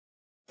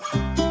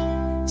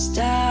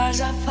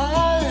Stars are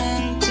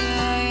falling to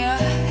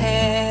your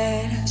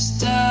head.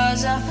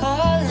 Stars are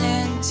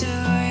falling to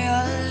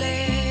your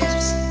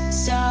lips.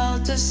 Soul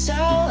to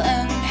soul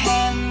and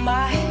hand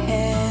by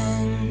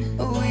hand,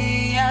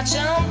 we are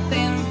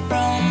jumping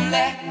from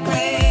that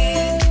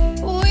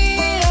cliff. We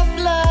are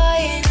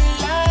flying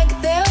like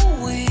the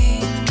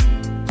wind.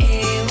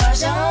 It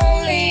was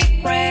only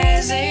a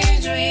crazy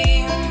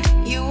dream.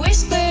 You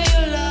whisper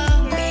you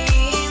love me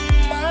in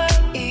my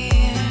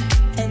ear,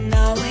 and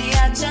now we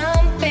are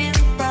jumping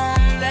from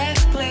that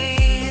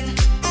cliff.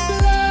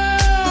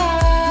 Fly,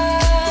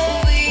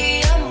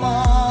 we are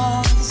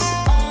moths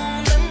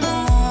on the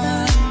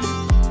moon.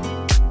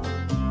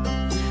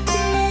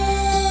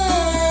 Moon,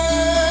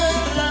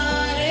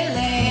 bloody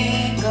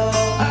let go.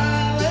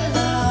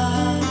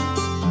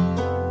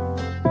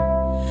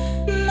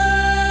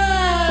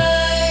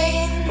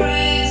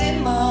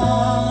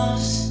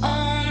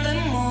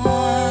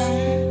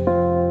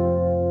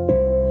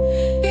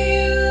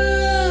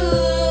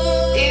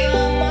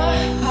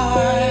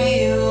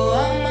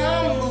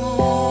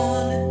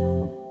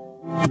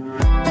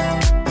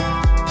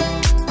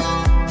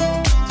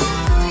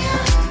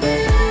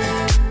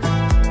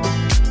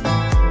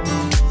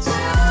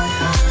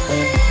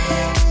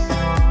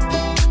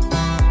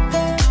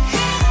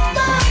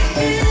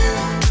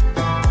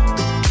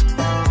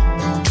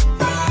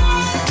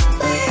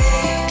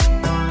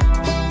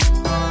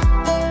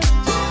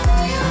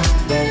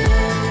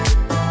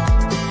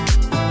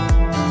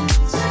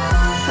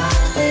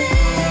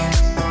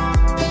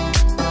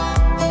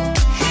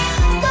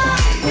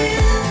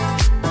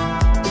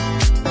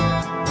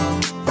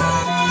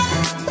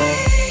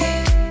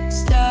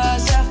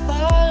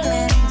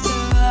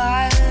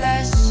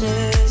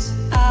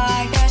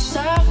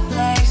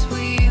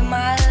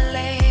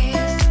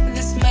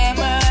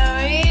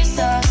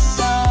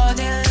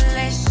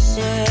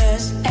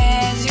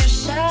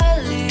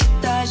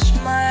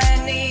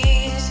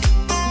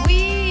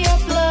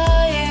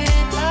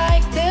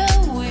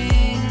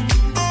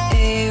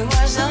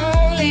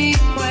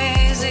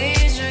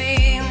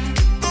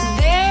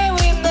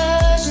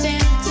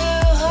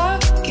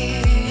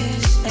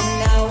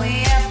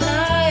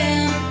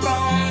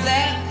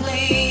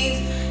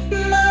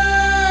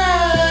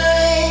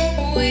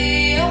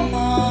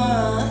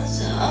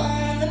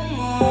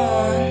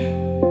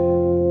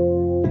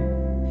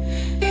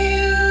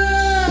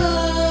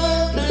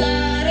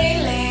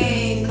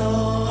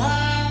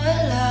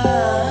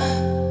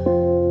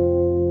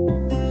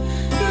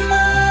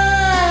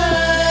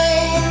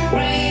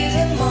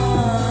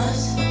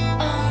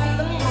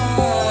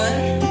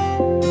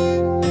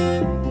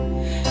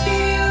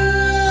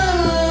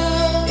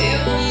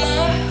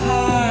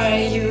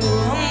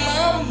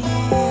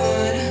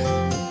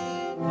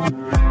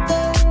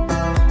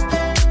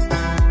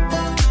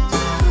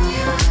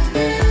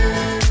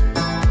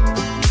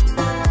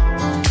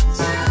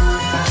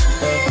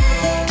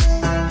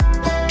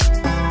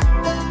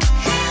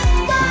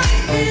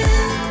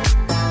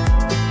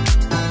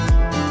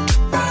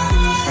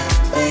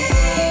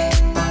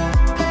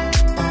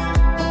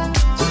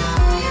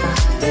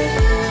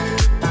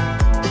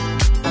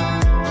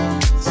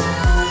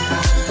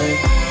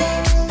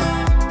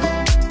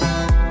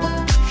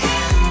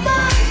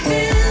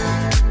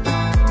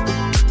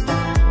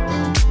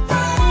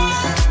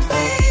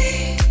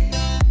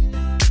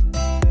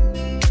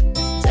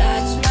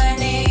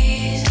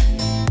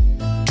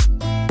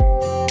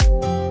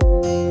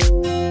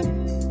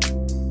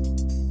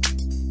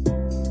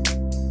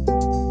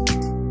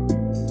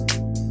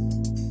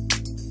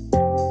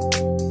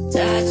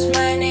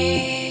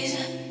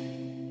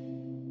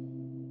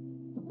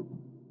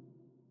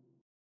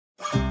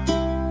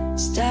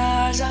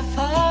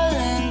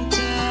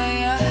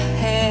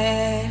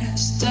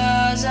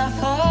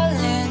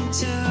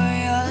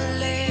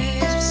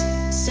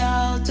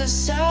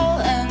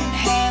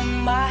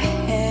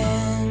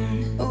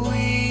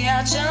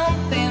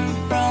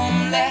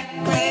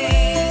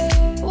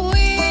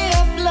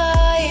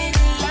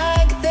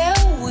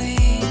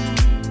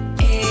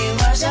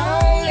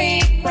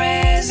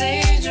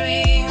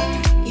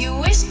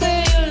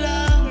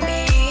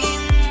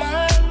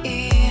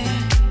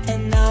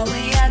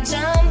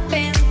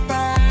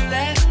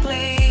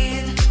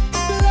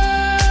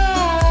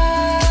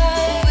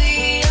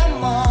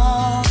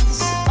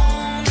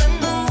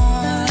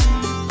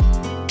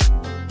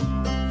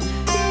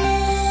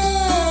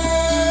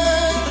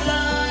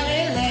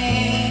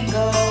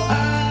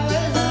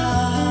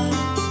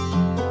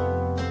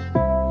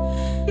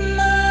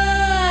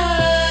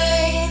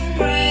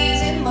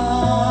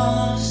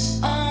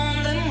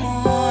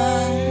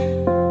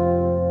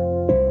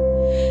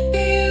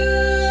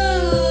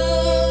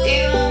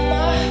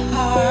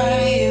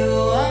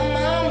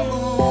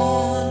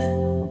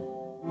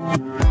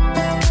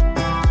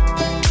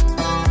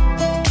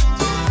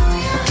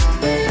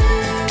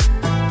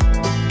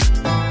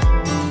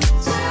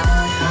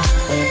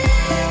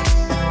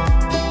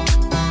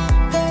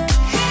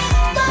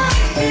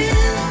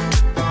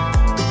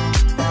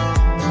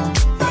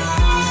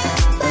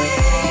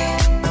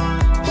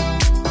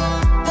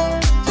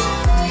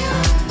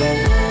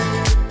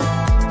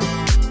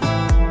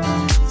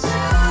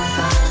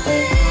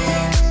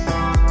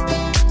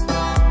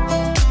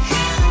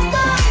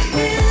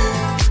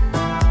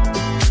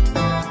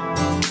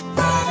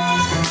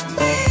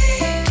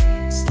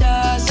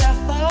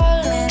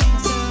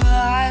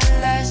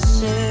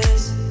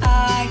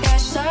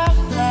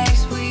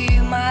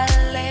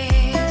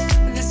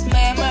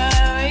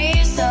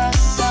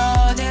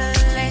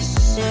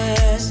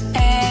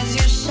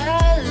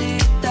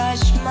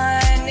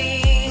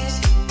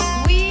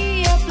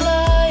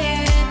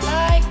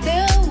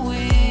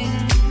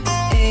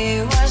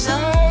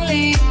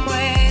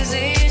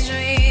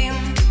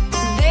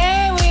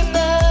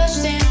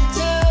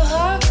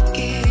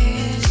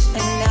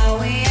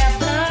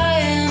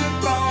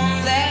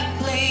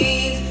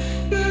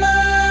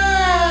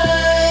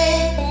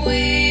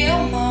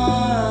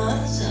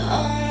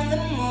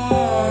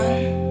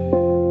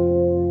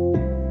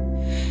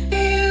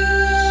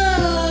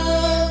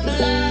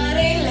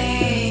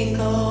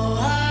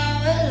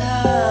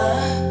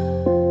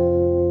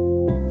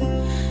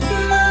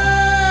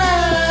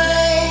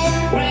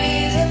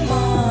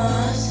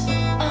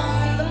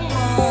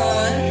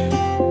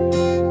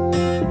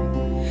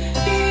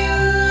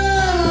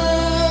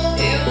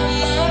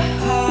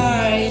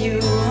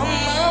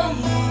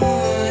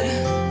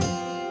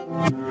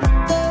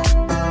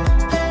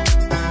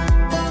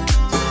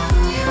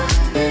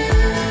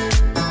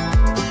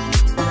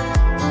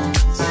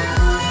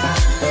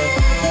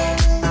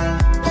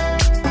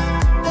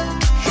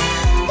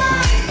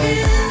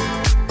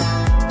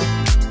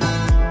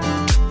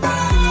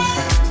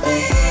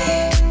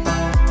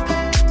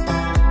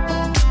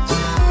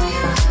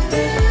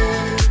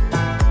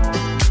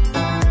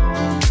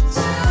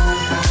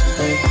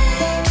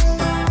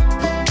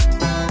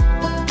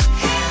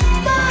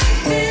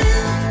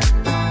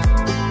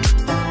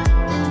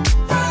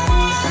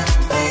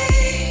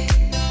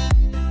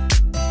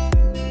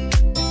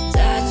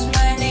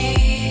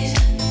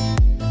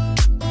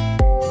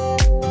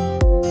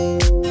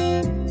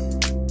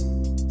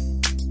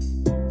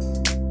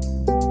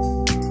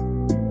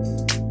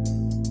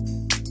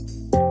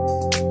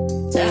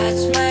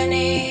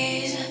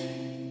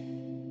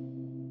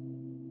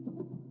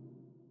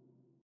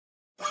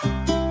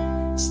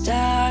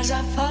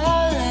 Stars are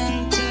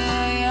falling to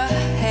your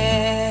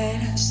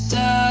head.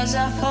 Stars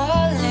are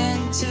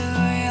falling to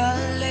your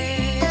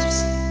lips.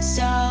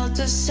 Soul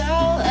to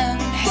soul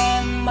and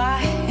hand by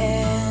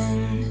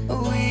hand.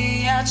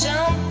 We are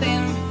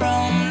jumping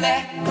from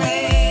that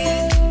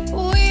cliff.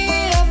 We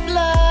are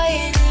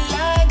flying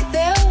like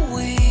the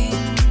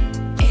wind.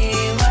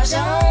 It was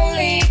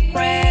only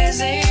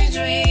crazy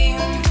dream.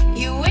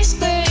 You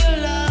whisper you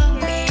love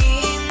me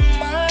in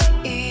my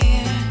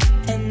ear,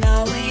 and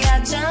now we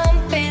are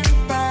jumping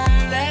from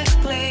that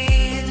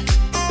cliff.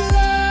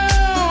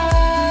 Fly,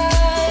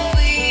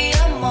 we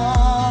are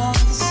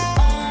moths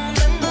on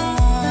the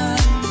moon.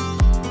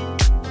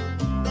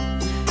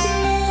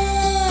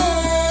 Moon,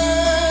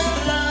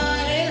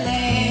 bloody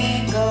let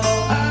go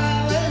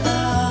our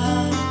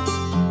love.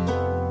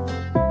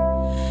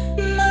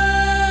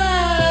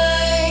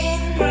 Mine,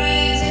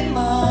 crazy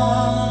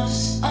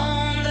moths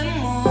on the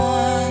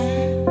moon.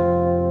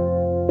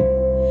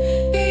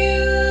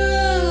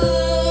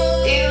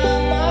 You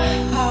are my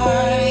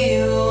heart,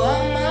 you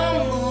are my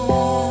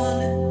moon.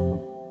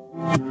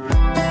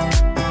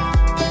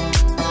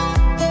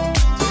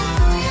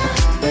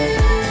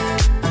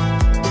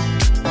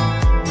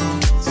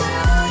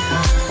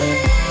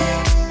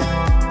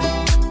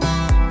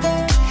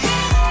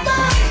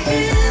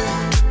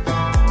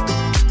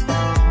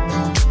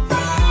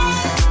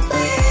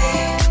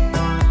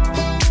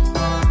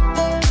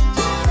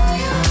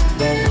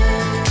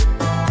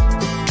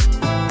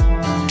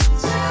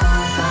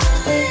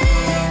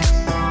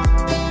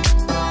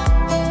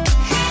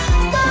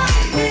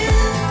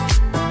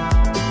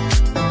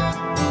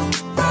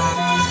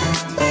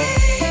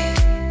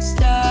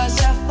 Stars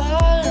are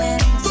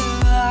falling to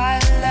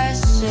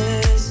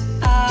eyelashes.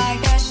 I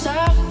got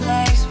soft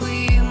legs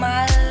with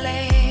my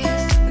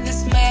legs.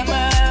 These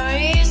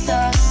memories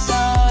are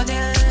so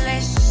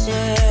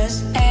delicious.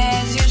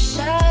 As you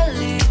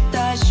shyly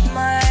touch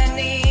my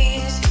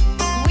knees,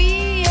 we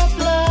are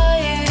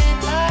flying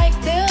like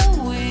the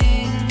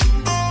wind.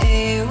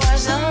 It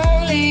was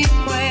only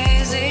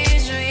crazy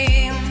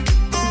dream.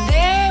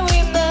 Then we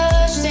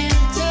burst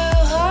into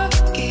our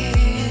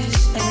kiss,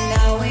 and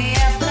now we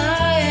are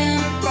flying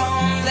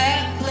from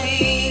that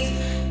cliff.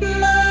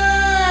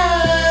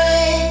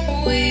 Mine,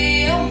 we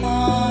are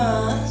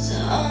moths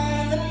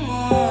on the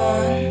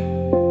moon.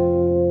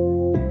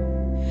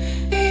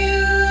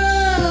 You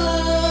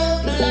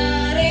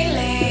bloody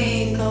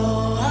let go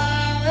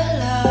our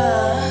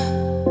love.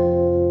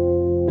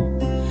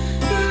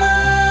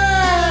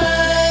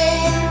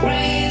 Mine,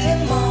 crazy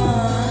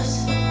moths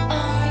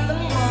on the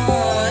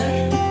moon.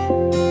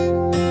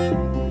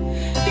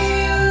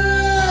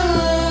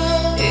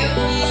 You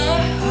are my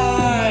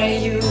heart,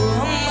 you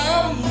are my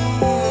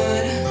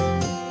moon.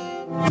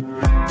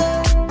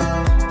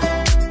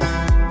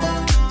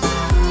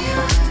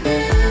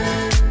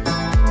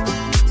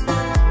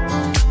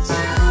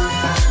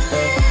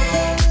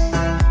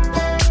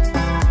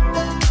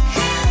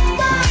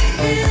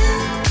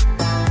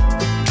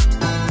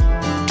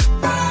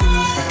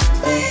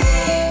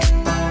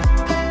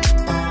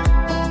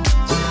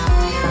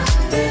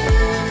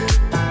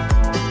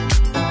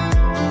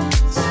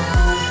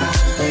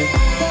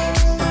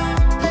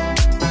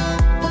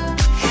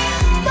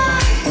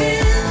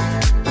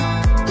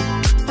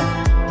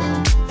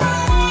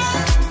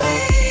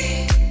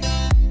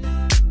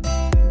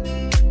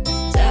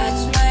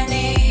 Touch my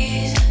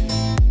knees.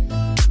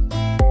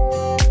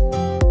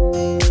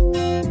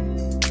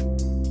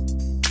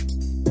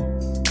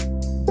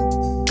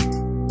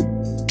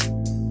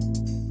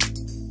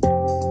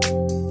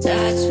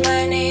 Touch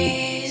my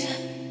knees.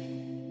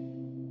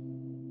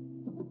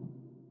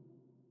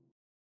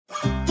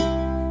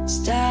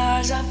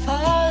 Stars are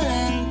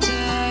falling to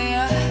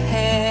your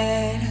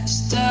head.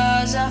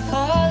 Stars are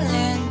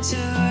falling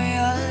to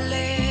your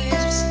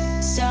lips.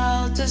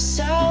 Soul to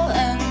soul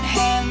and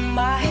hand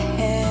by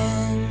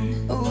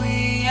hand.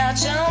 We are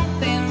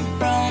jumping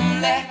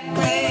from that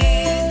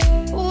cliff.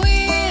 We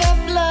are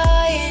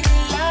flying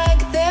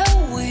like the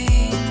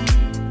wind.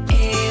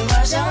 It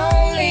was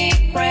only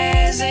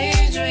crazy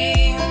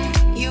dream.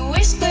 You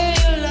whisper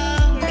you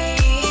love me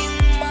in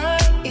my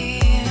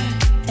ear,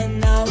 and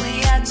now we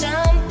are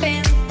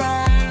jumping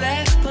from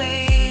that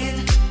cliff.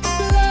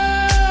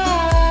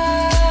 Fly,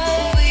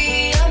 we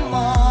are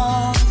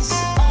moths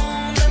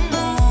on the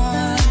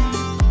moon.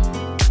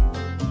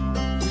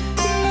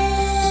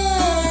 Moon,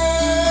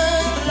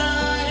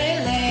 bloody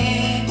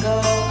let go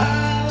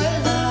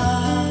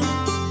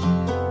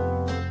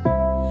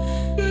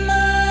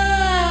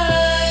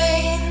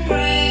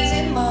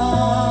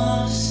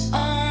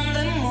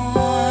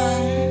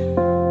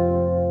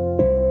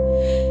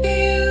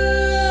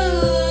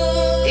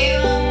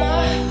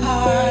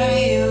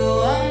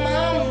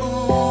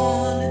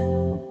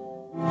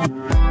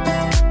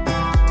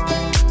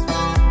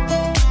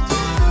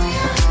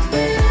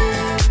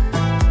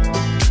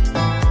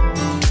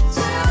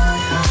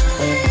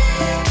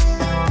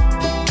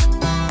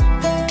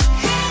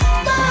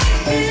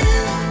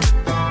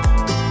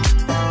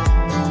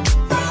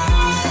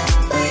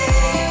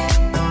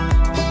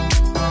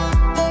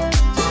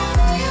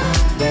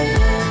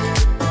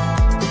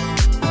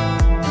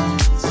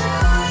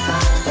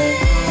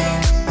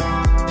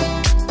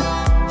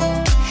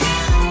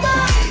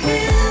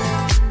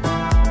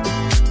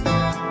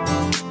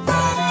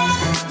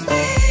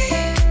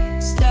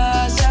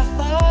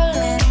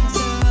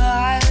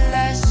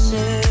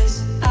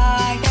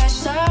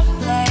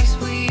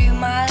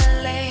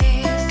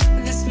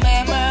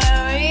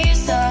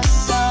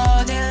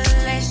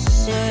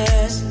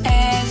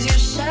As you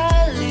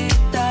shyly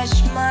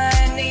touch my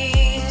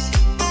knees,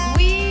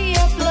 we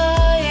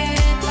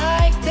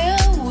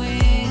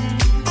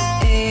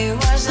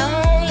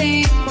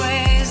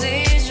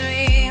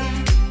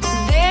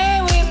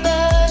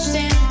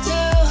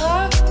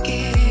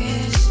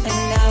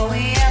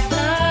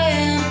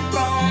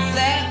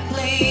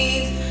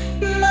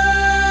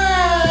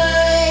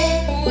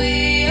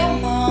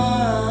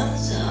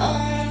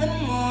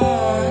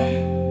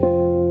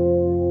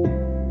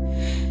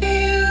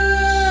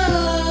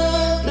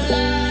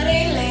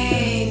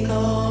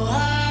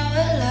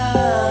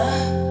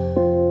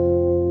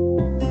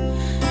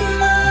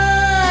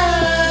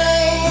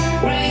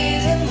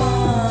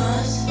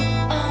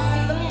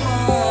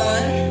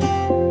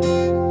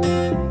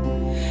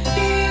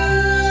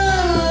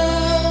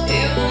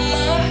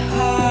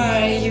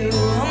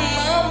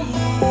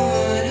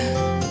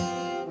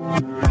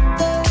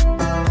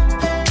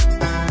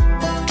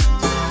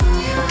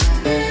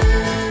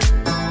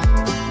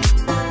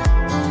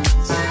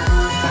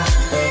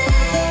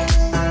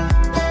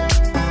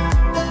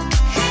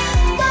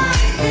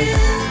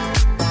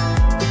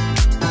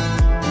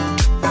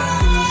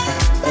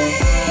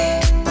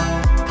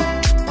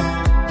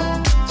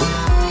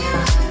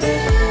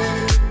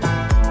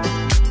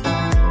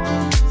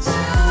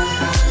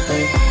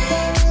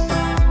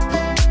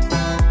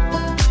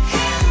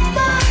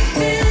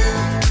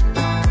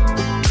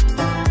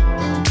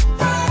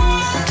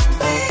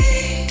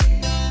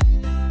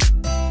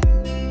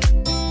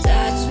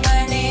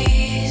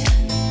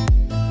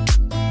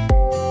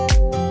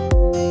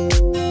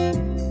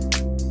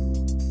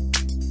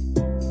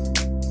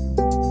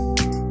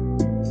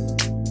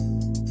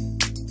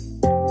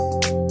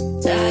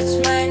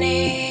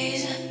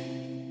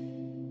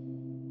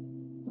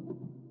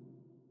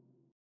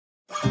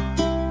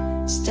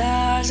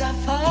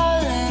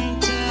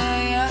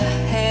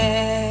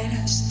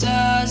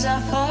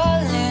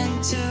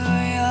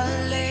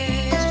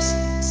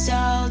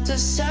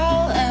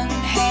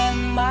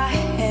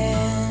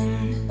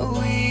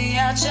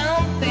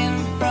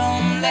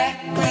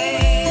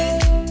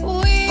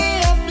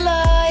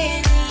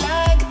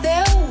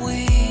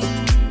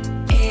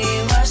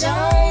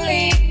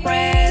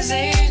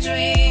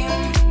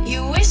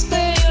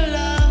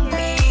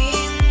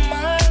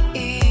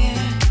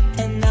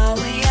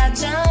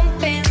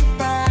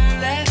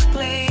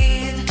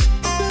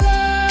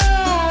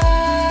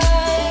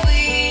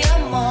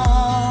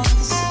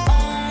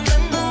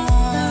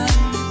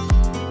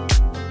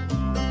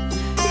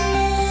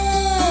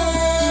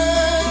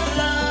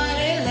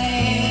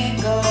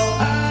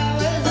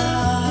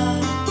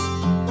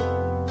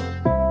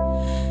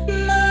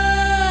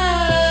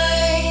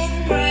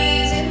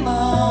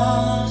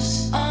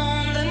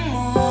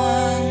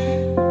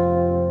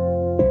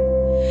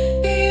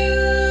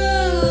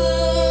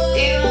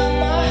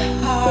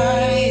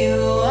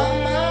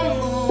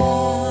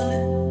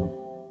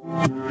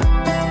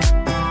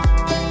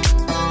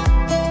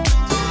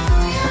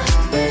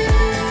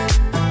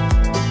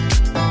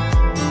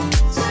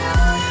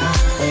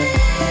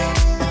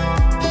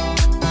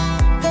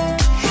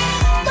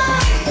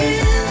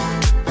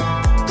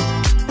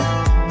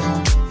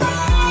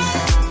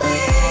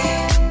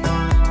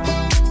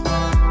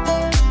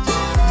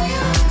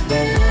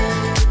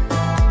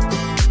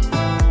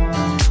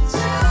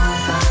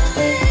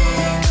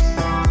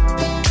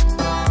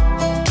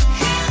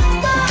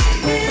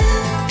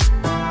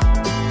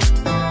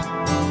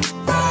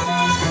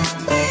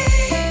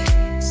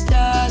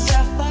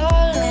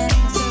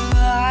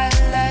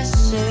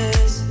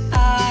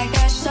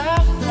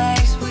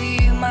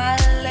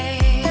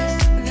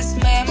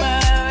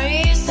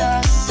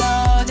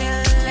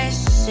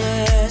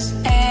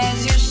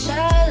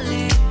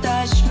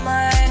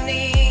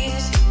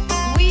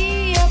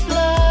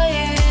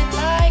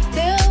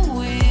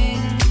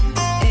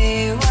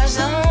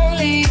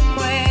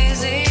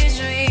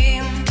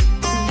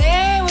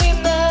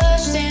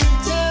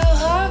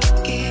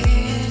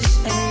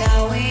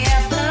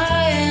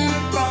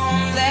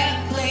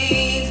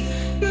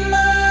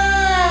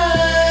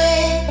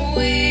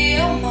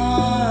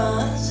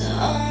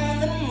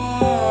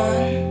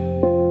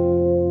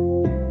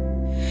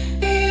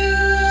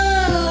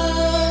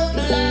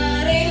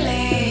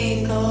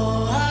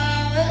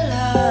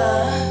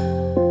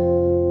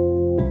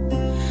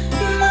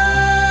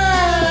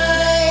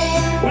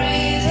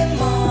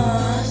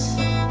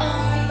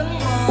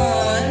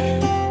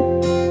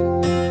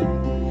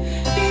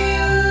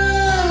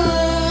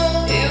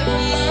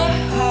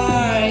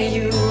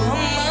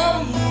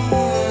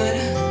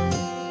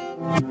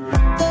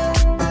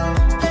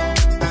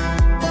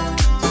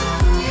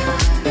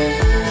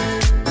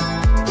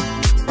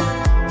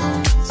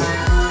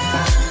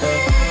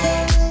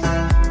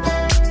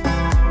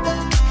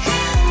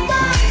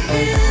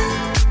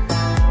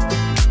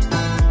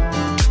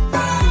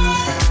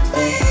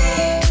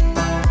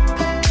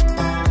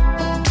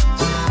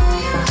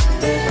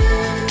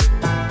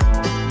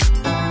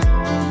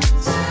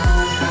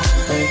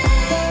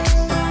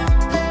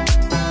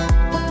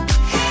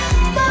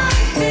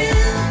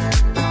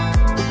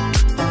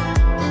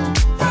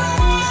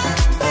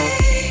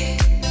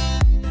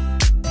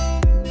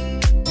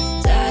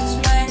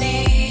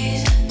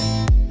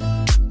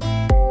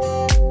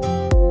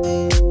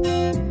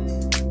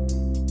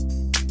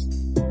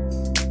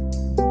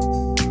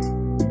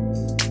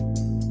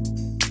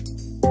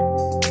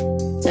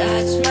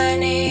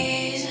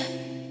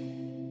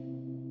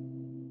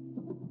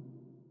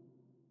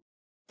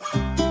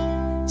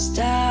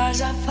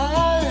Stars are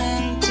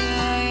falling to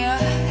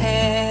your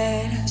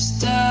head.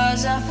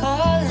 Stars are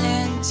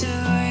falling to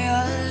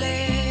your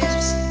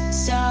lips.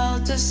 Soul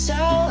to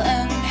soul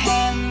and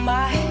hand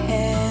by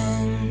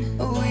hand.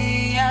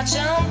 We are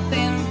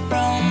jumping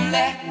from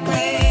that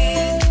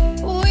cliff.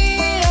 We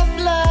are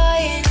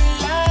flying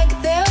like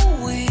the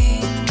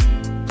wind.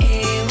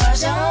 It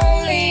was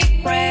only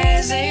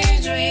crazy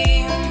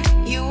dream.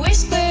 You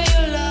whisper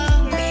you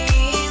love me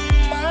in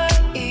my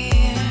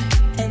ear,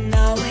 and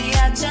now we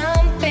are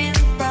jumping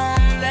from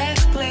that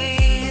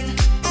cliff.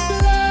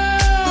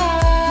 Fly,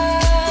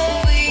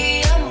 we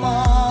are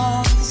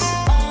moths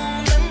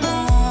on the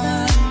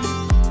moon.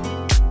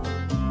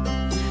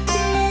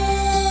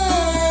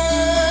 Moon,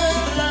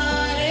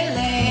 bloody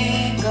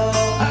let go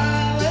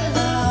our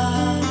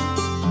love.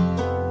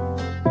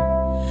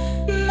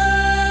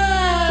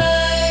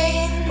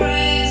 Mine,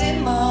 crazy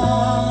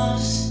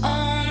moths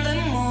on the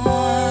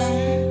moon.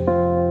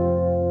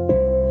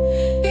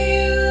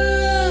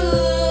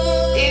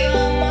 You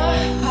are my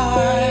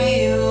heart,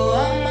 you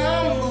are my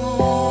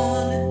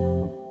moon.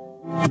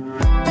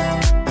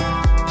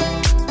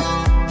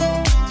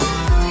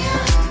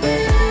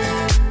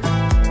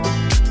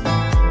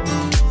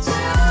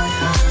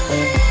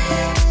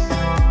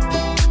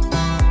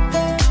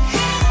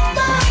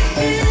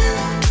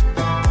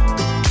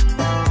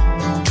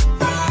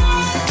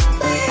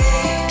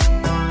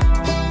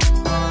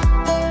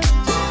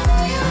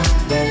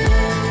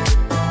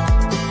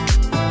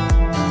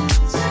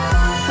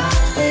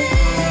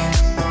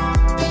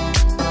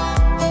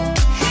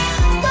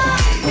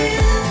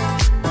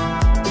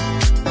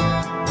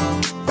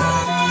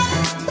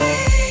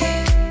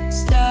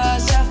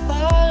 Stars are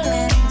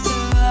falling to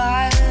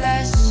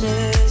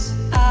eyelashes.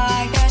 I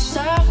got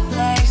soft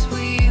legs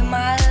with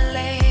my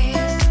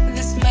legs.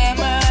 These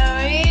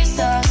memories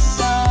are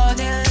so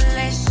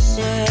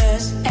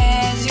delicious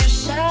as you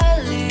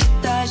shyly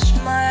touch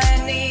my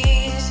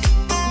knees.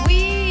 We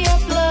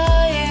are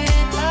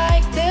flying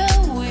like the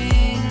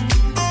wind.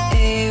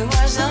 It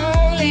was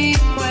only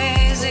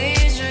crazy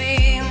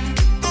dream.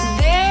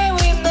 Then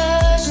we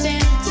burst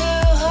into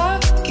our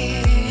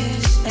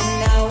kiss, and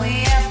now we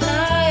are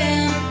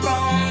flying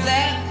from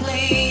that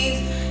cliff.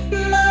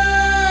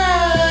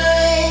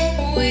 Mine,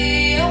 we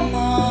are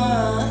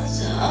moths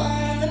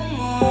on the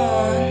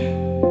moon.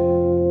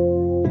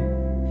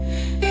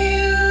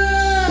 You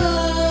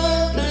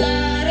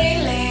bloody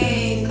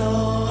let go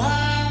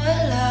our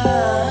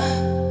love.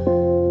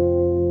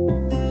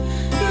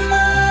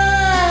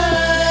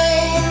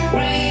 Mine,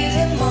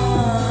 crazy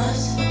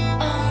moths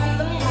on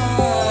the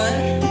moon.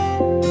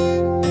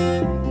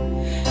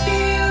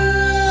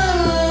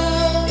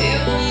 You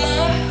are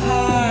my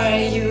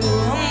heart, you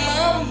are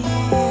my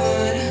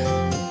moon.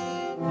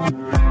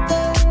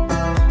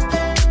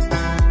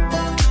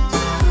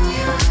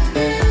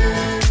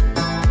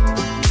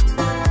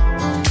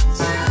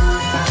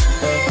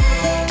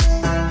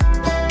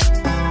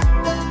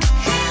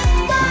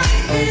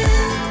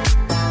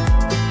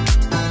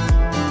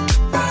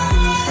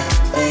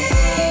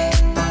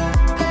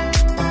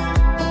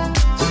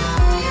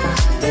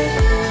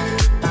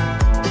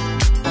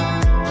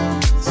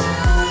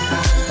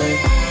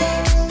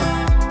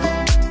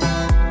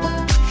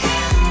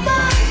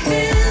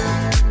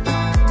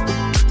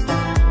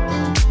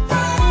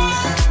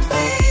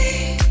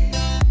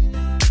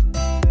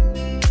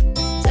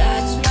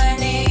 Touch my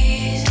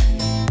knees.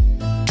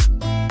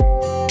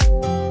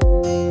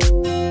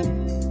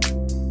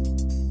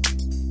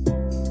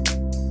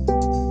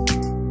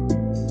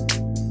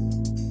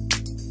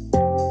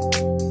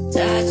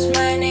 Touch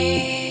my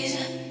knees.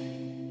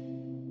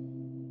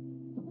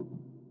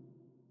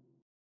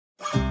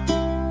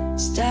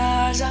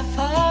 Stars are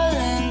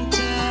falling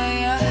to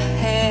your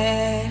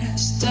head.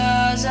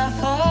 Stars are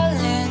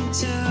falling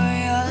to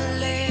your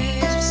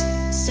lips.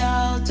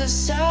 Soul to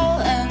soul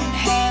and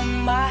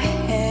hand by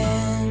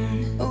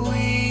hand.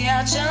 We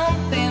are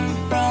jumping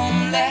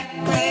from that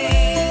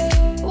cliff.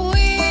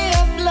 We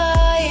are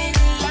flying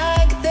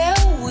like the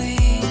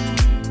wind.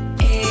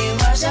 It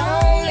was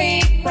only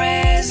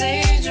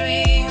crazy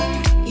dream.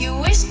 You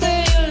whisper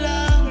you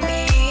love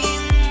me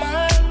in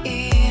my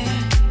ear,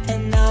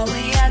 and now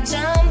we are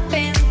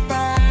jumping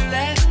from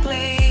that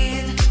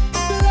cliff.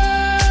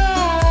 Fly,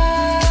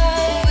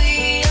 we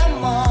are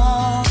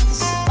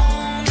moths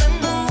on the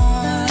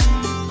moon.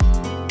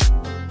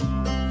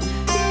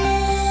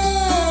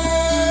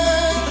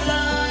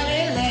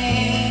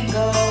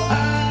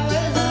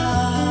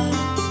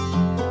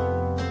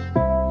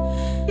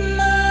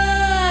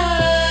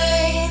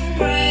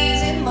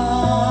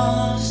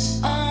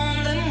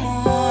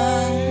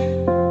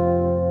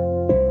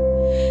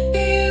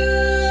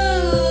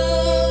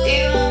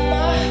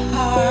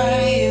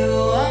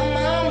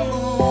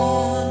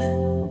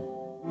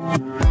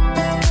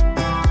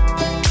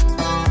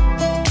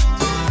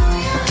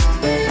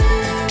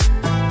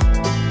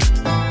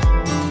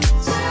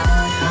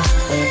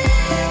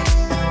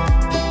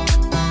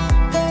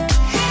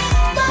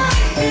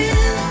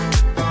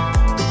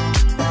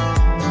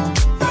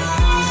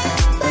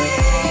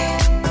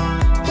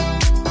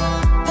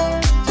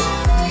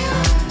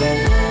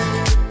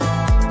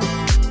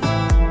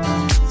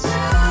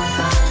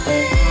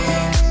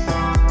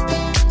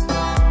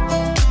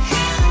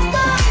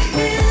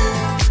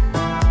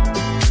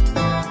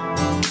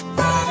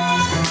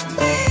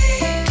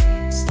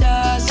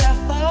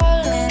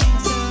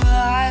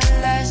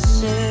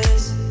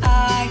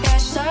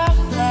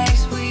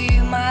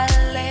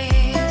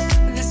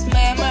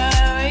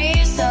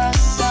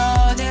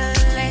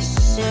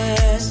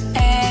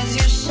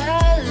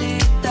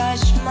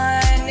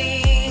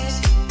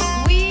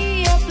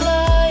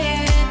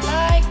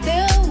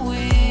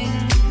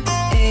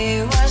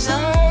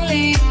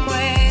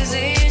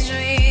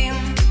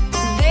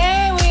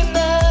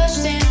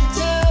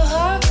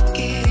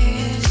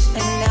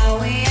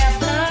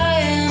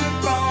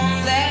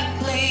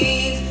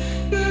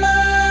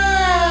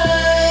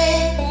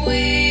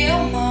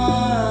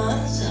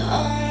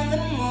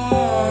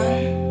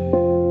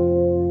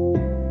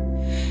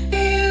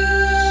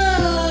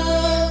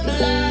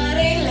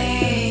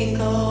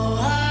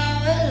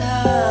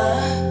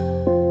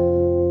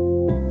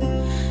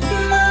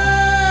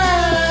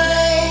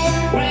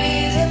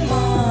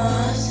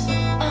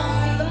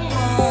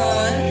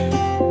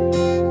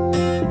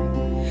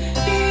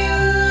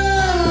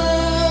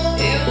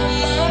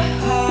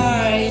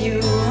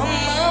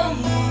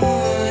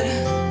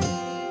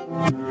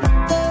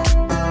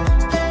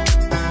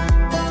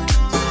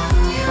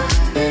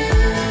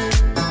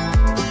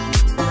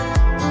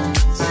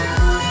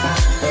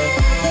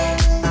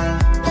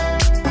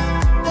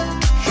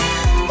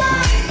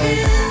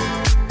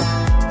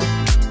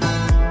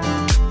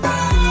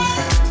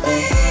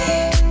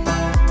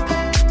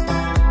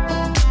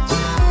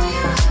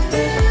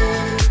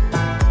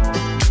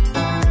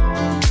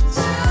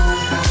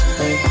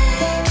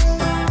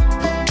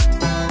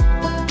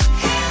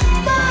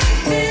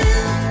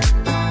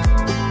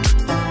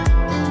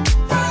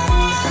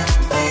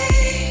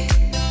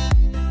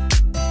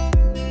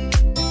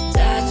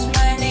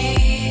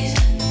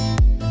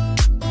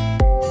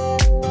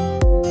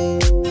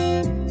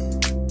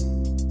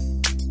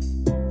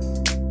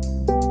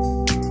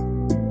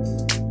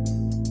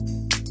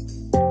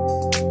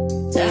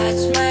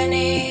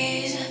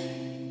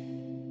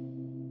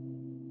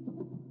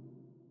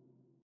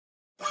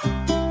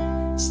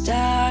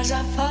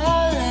 Stars are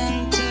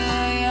falling to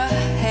your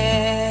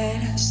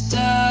head.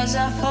 Stars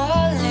are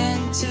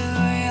falling to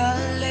your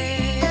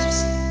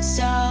lips.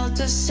 Soul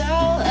to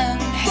soul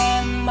and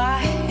hand by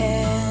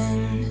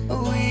hand.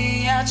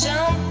 We are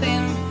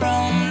jumping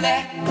from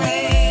that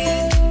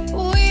cliff.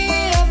 We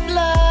are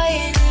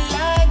flying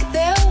like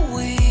the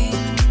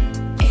wind.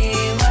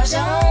 It was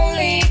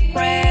only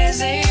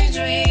crazy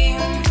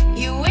dream.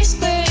 You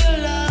whisper you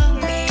love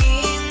me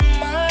in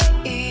my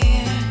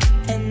ear,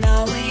 and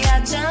now we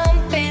are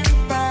jumping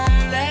from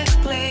that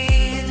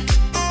cliff.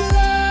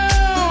 Fly,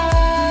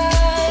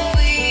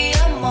 we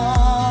are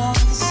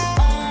moths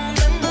on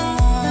the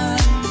moon.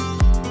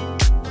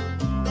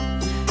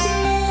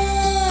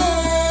 Moon,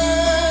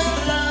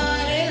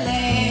 bloody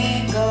let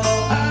go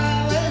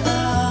our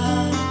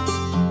love.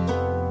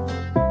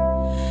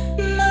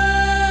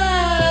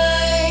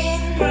 Mine,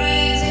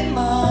 crazy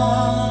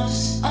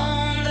moths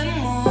on the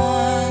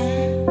moon.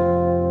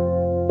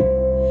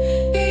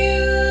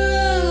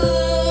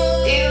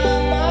 You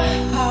are my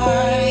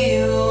heart,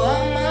 you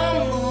are my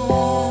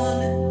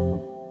moon.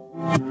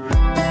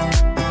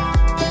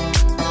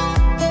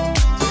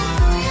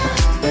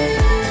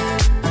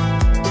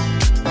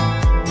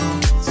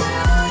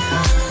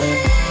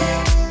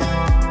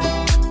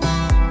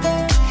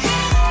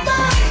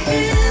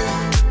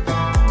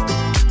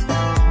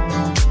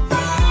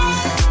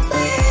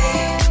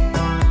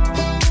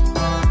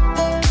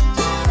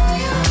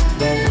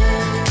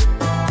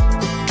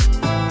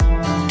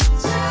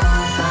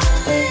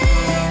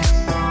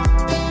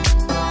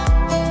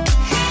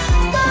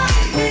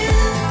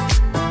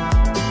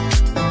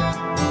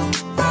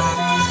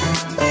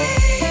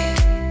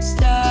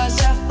 Stars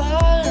are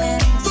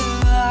falling to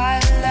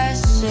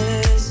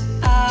eyelashes.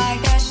 I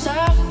got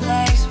soft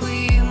legs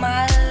with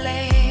my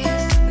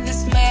legs.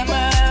 These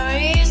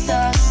memories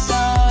are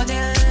so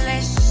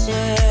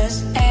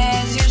delicious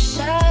as you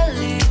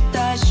shyly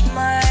touch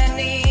my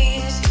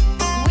knees.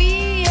 We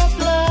are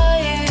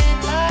flying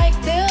like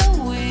the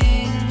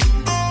wind.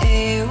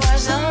 It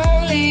was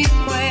only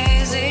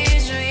crazy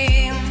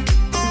dream.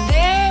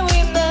 Then we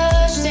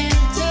burst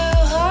into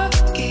our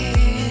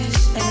kiss,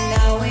 and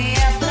now we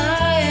are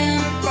flying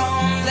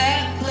from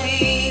that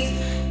cliff.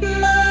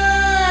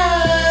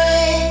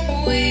 Mine,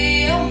 we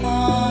are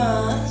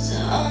moths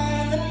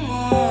on the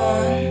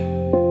moon.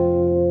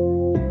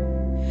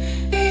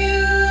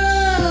 You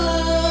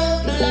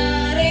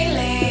bloody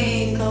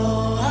let go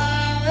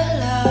our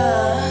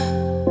love.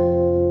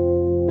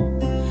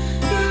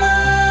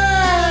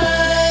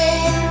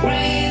 Mine,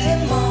 crazy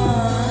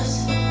moths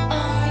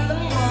on the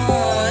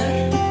moon.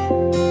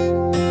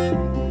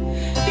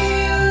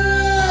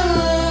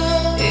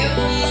 You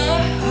are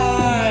my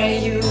heart,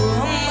 you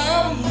are my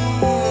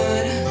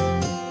moon.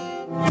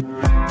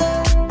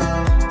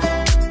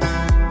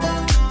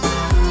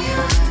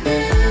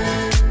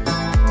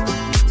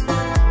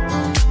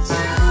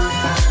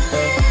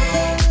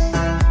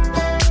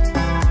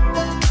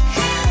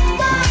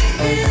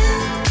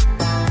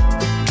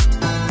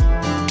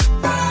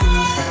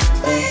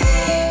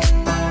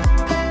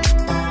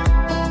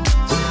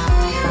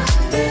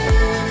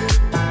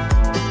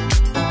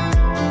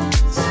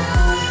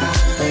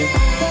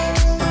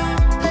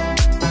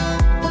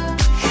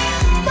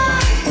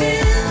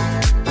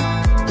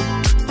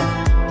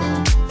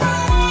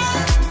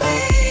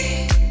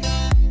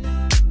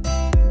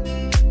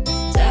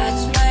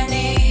 Touch my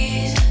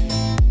knees.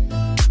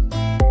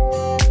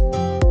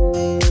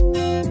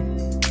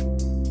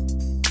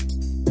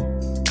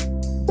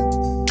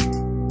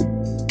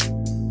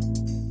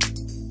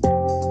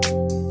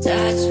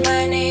 Touch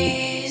my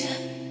knees.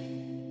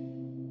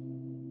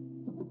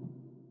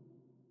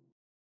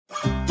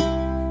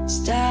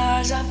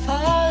 Stars are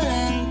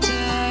falling to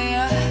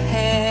your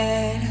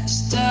head.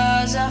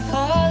 Stars are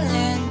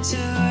falling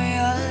to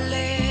your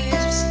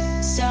lips.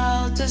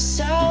 Soul to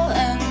soul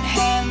and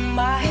hand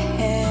by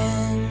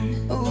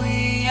hand.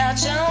 We are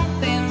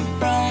jumping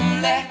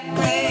from that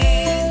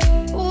cliff.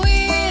 We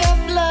are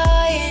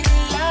flying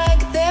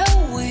like the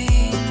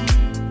wind.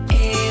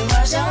 It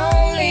was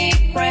only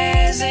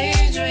crazy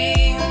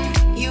dream.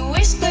 You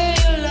whisper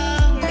you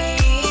love me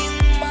in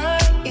my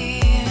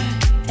ear,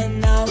 and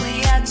now we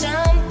are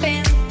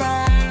jumping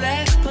from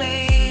that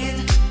cliff.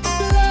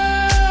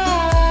 Fly,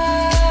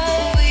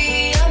 we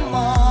are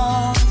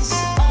moths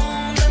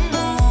on the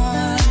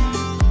moon.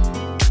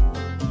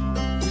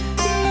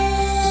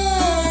 Moon,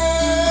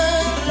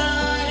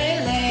 bloody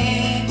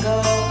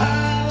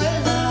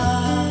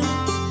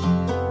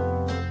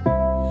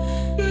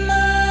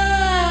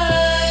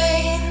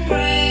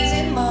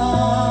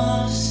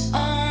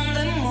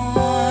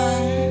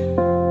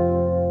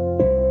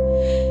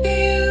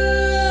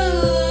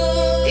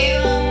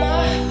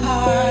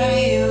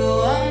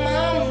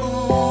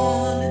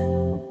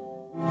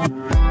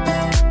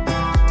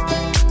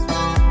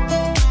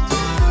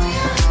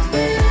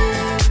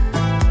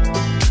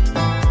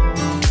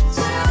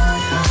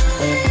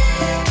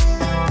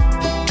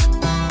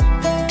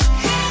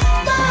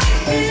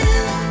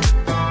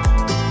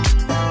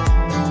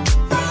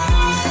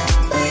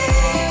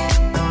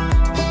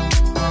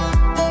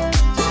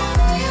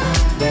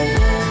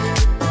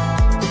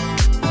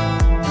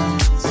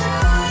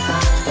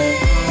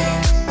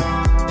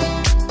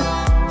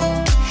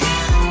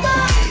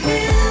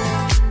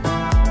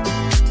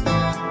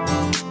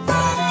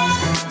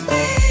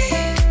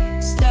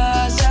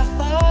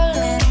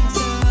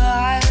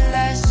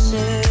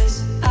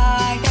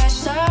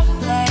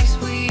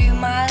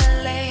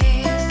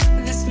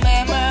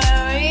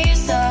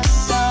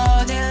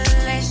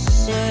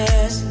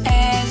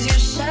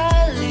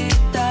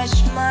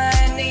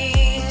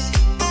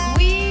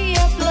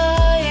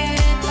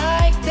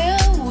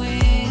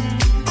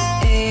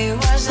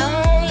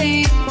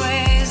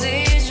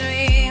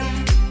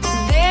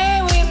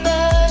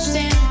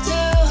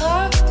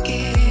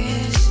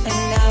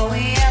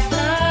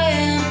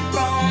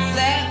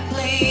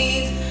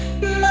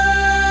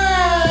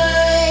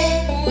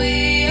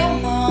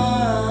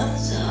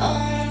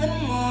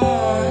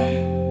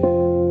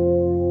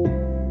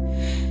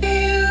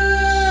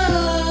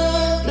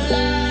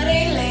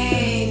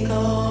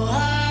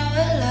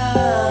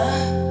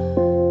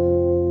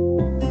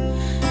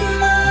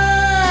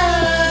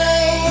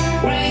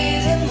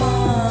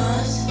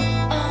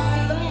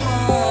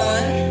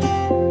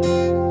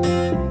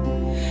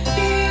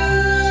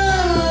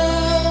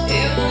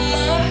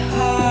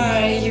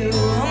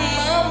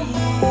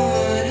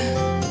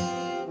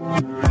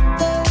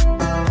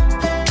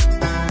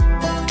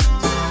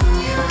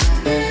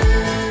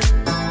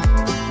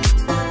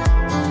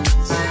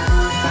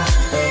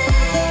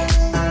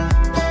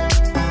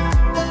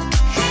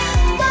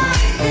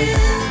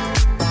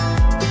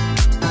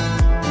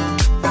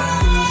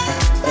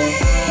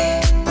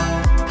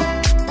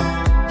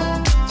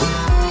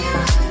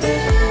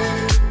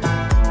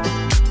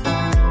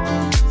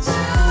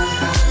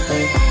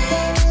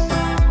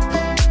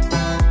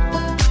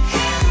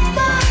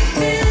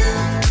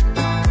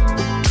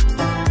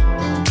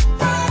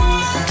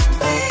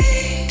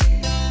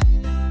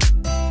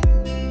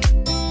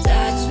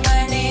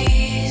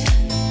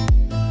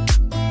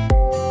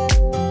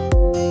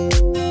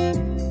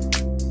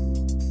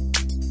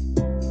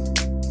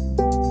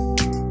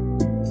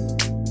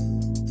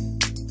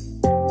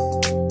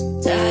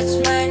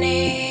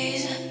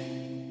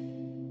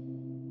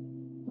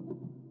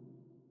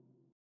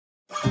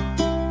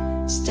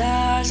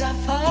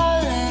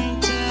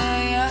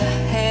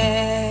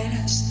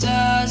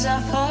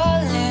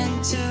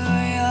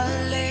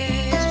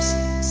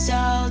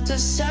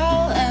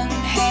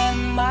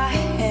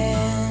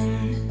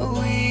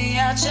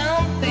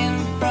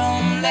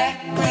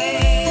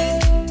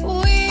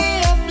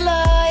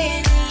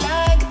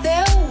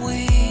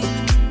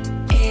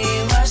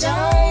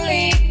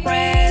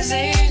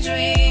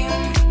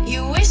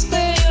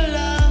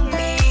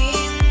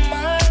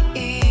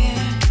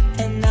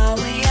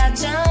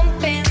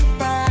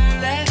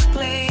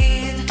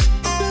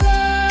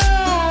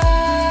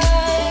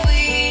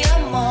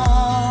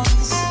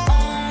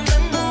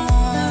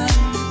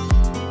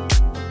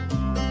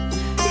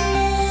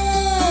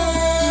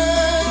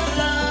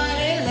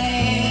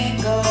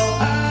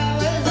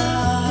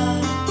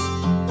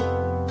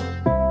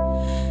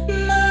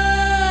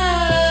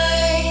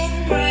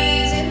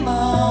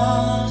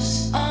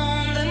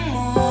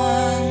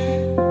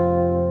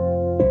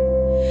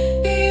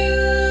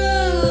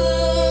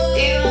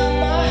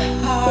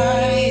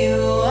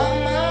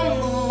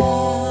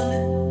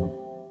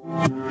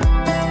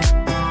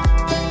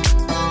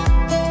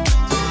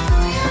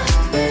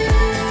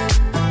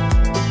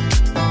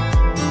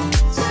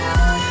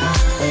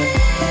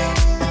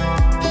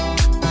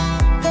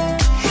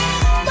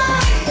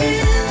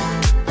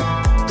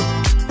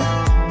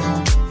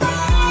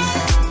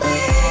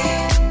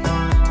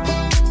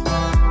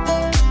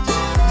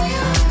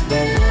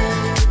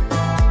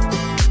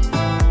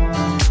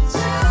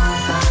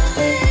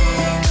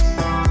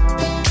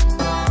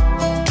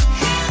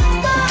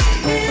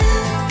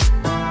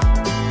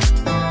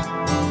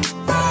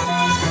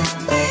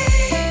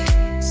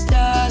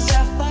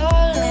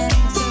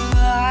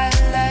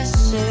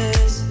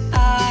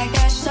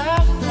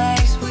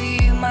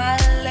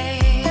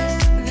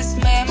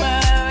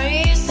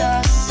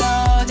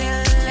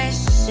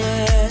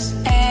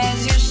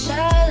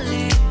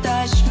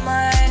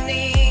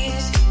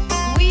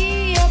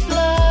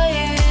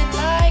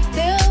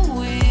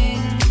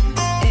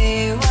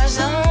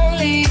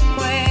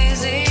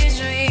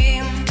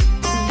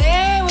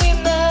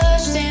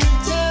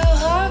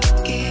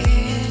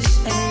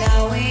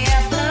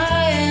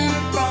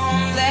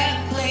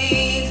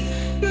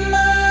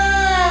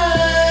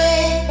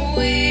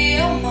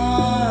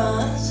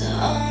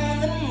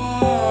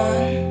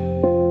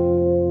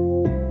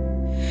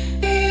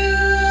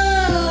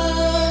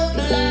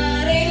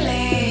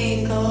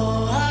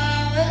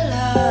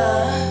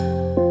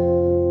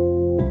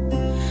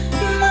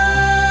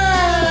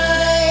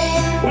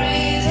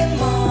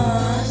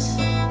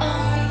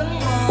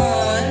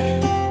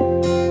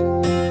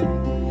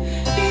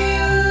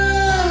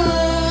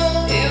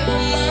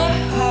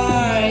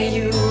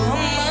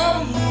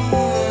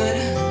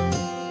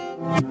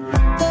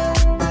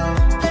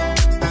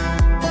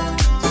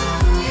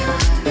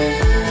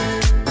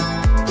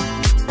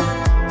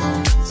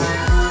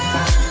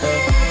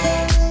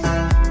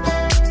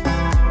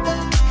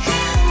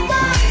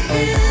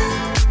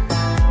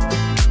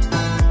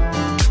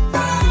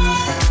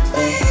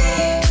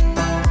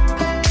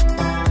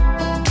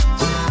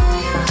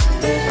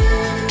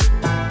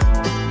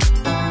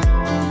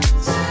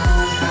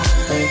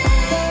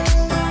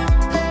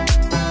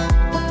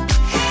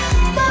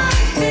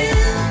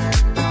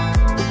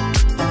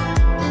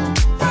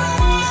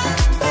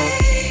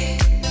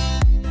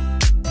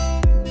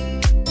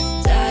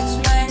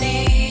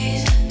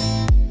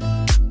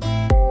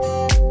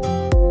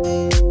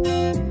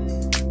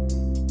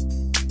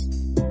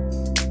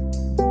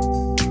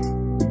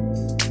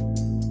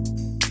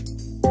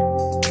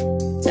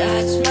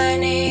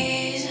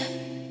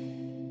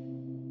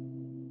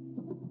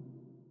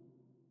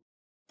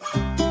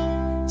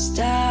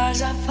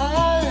Stars are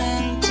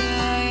falling to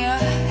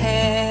your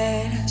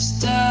head.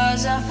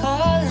 Stars are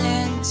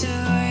falling to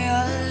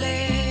your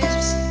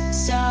lips.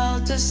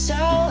 Soul to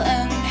soul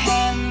and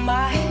hand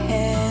by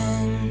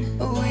hand.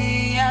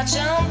 We are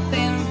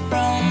jumping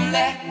from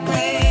that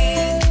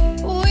cliff.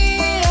 We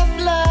are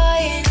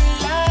flying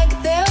like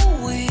the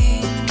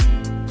wind.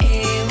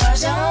 It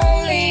was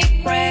only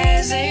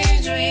crazy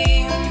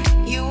dream.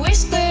 You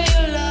whispered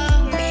you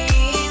love me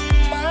in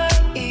my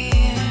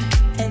ear,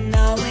 and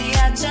now we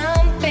are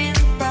jumping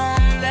from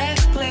that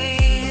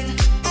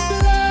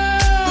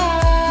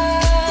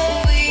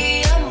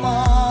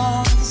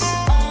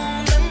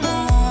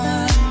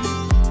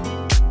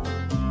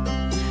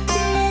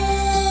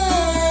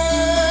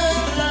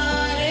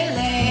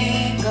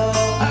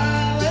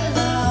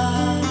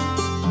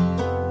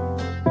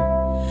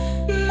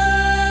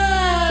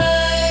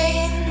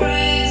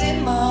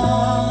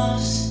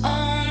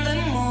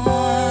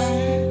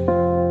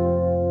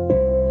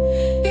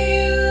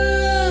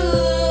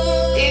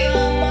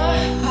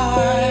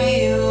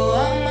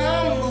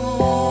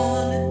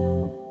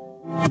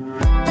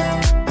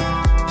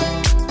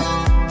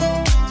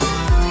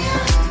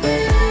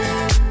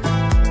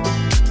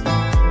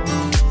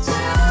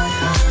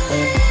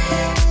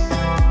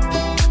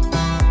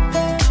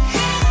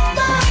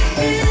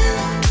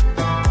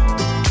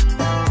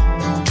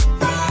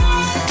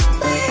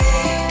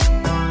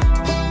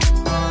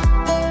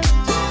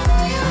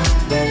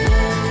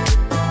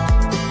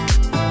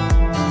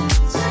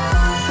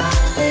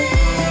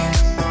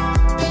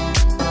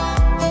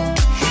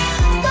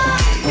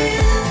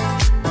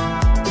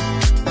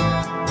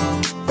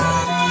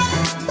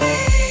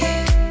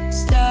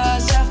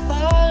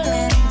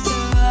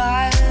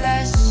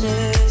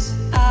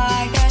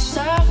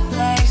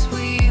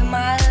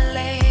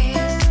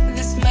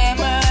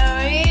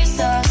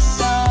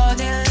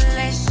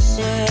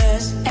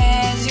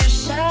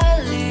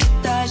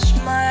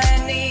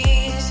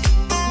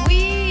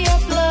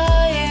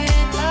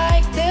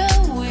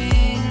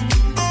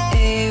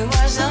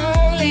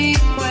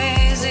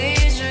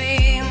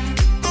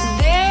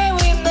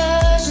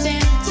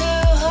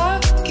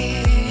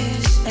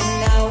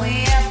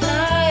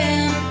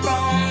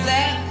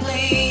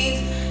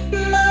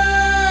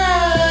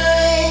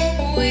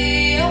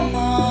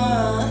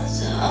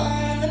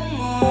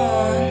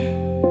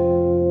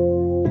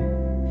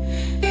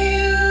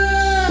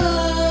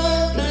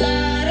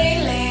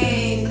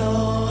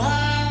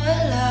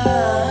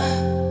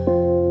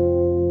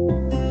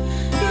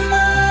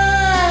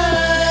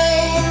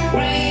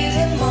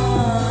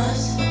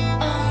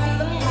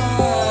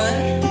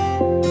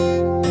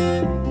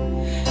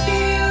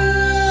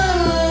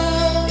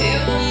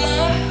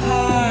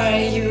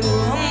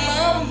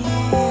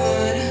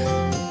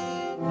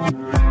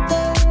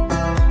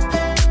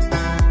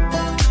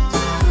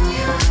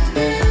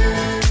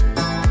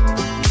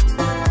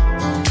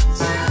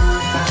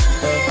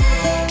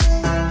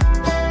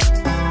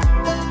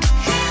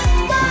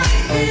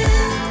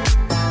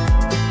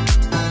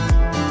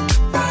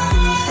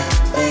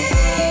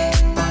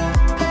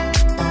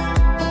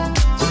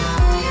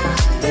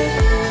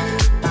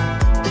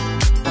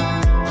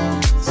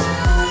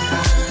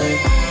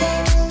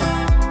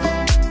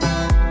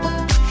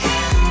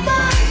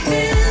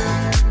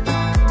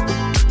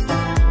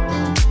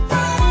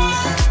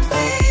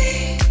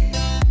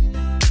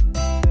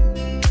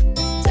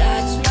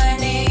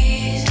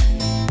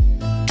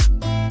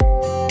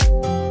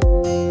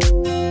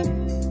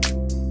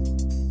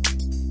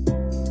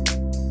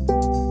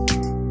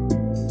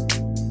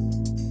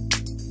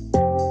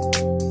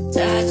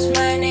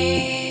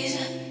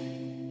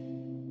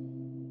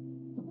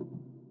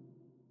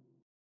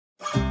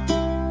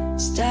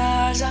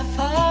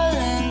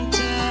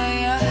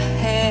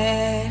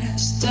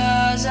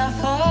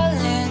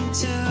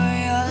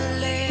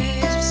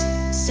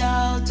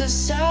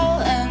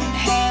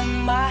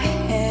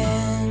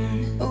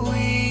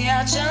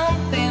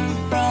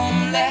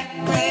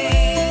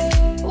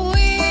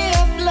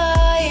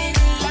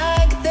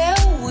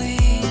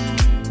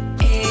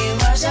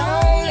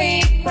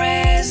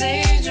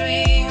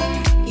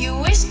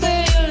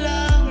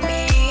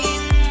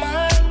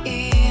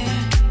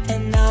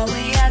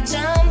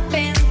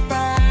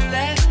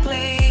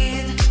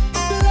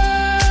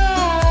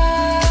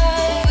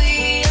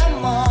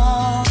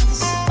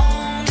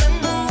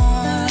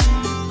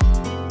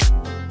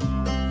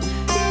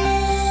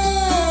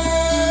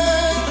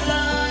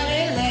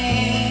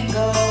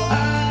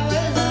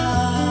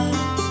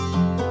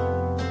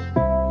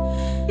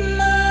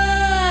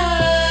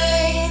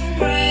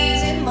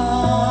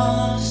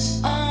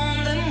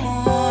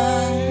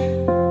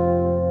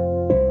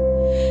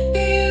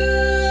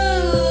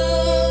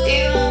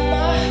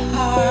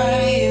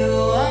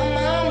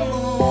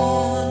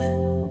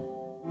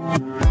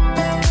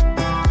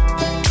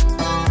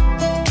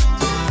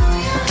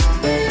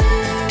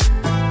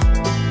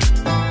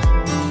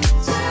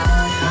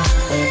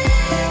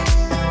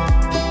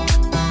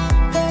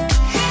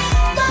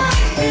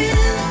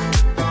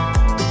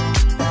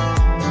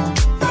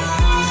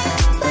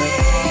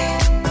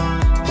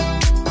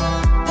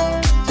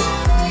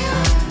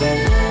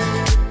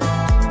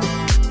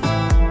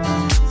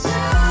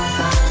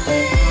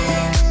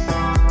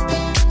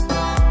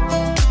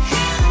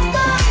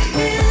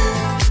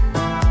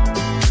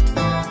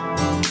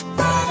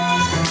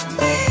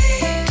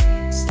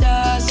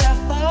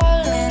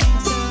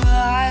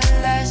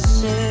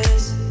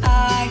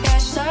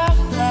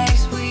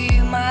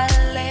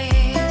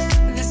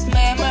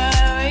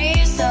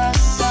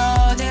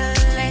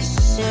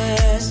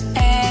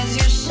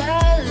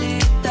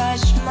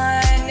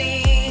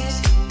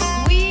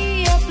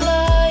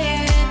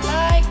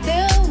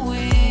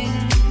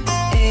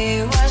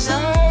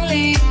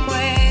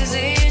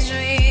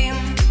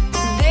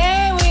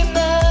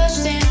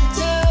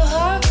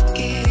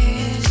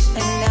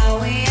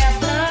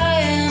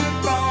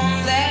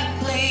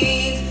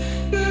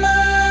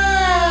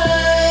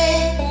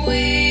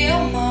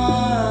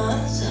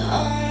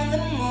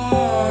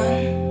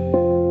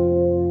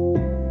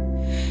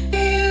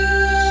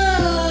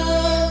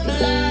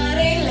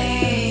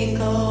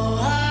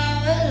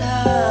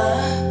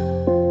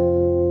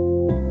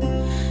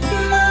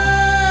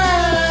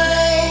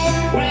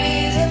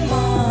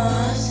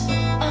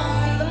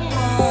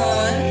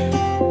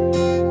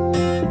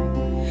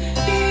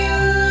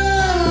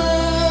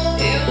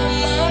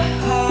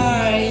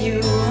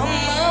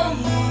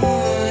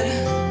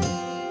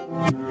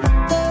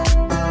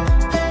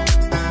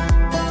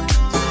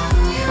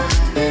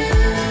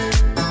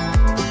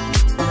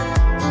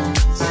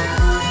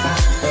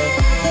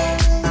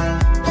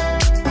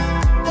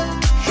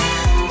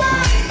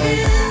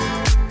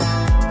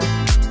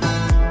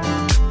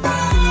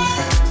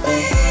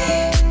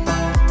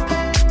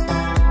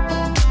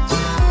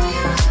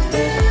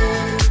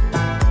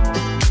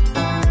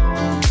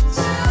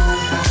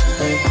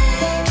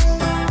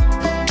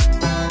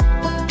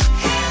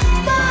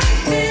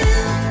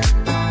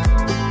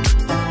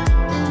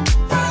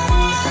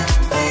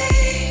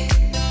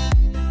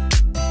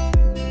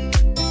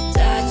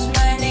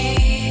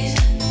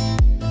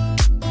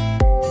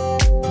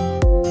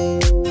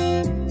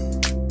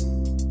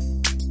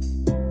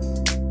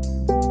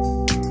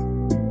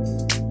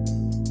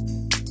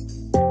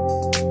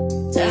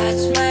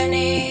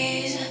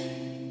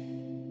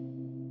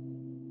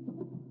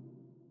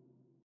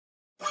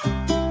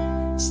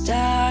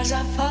Stars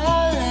are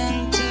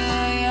falling to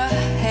your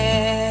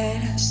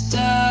head.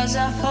 Stars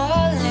are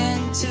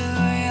falling to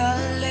your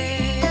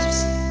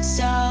lips.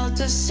 Soul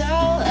to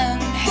soul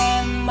and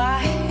hand by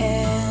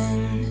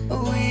hand.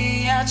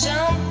 We are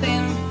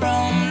jumping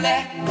from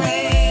that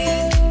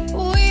cliff.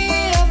 We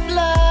are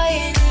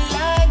flying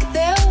like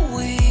the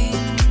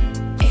wind.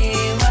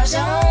 It was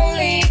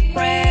only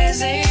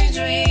crazy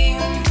dream.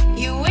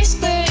 You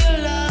whisper you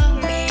love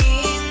me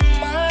in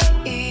my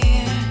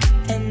ear,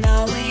 and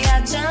now we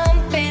are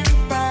jumping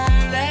from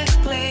that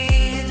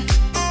cliff.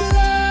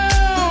 Fly,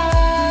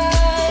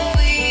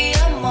 we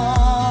are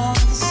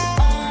moths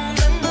on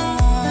the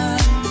moon.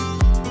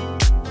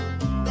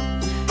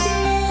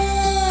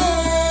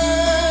 Moon,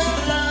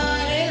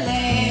 bloody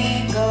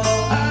let go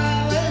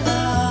our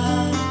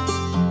love.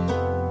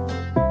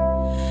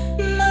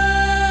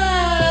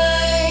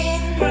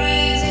 Mine,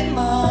 crazy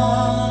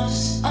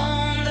moths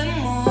on the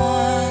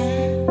moon.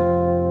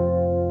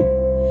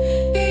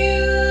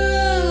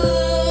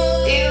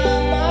 You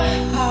are my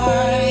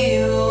heart,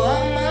 you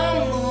are my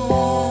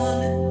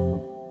moon.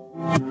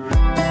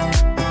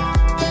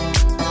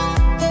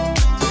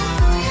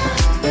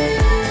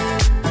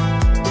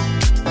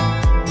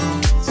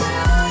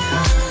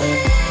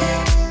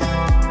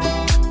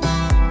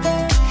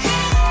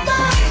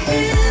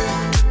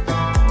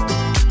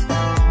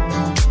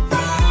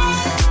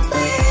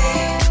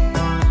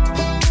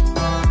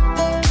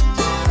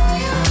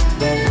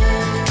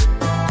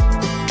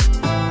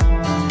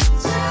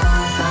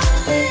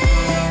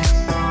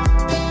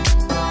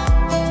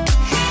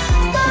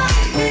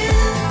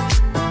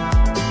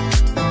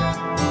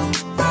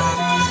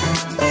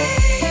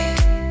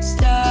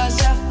 Stars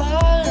are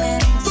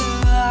falling to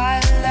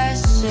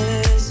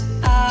eyelashes.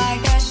 I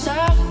got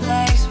soft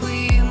legs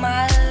with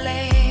my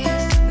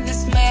legs.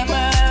 These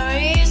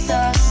memories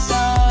are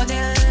so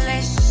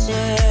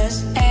delicious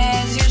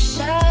as you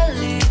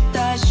shyly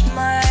touch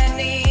my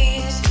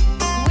knees.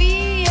 We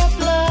are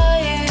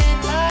flying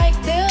like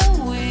the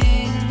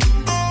wind.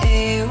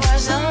 It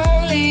was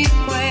only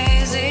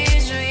crazy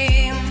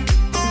dream.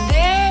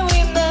 Then we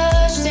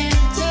burst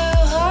into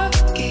our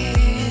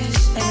kiss,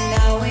 and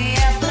now we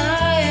are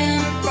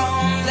flying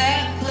from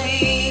that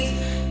cliff.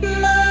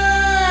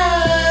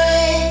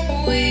 Mine,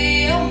 we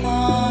are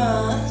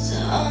moths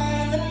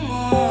on the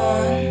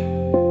moon.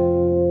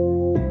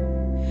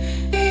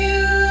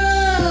 You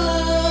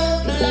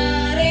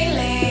bloody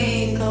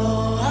let go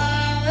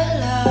our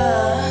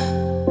love.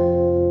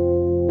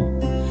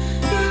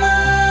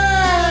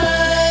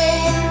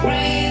 Mine,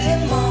 crazy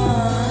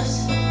moths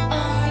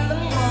on the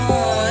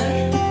moon.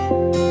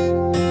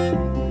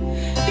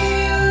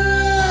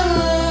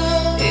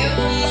 You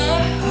are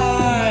my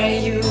heart,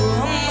 you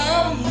are my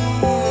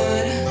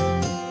moon.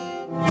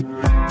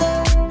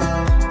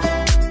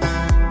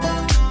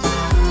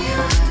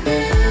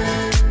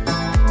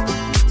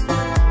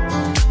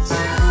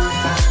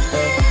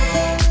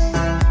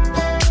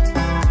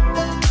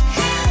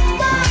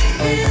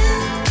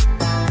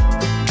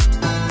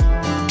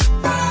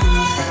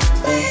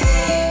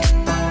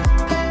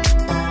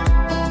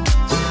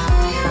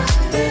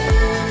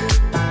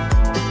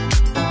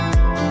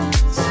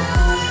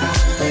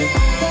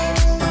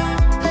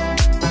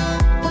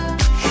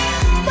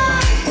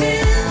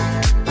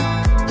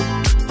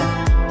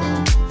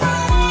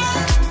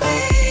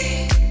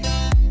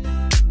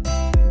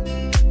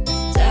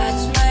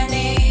 Touch my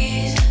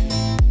knees.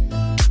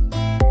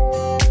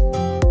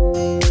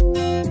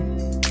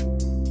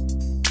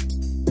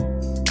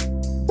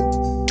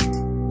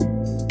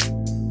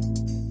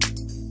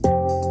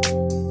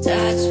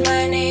 Touch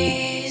my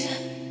knees.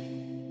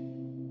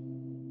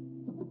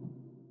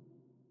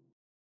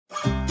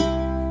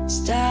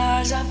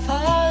 Stars are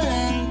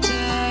falling to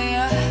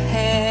your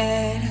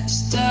head.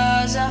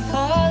 Stars are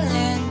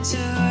falling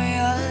to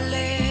your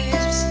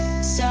lips.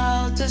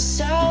 Soul to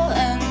soul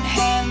and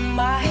hand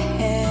by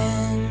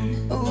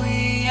hand.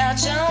 We are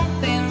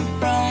jumping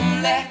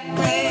from that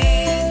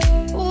cliff.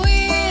 We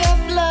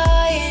are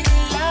flying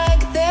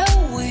like the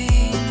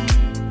wind.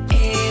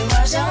 It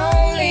was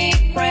only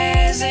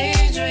crazy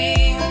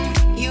dream.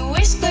 You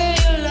whisper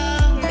you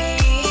love me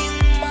in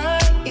my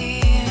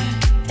ear,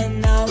 and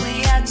now we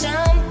are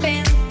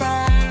jumping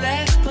from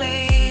that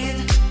cliff.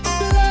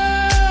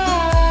 Fly,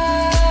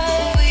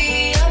 we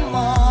are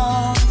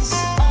moths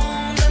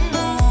on the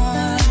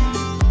moon.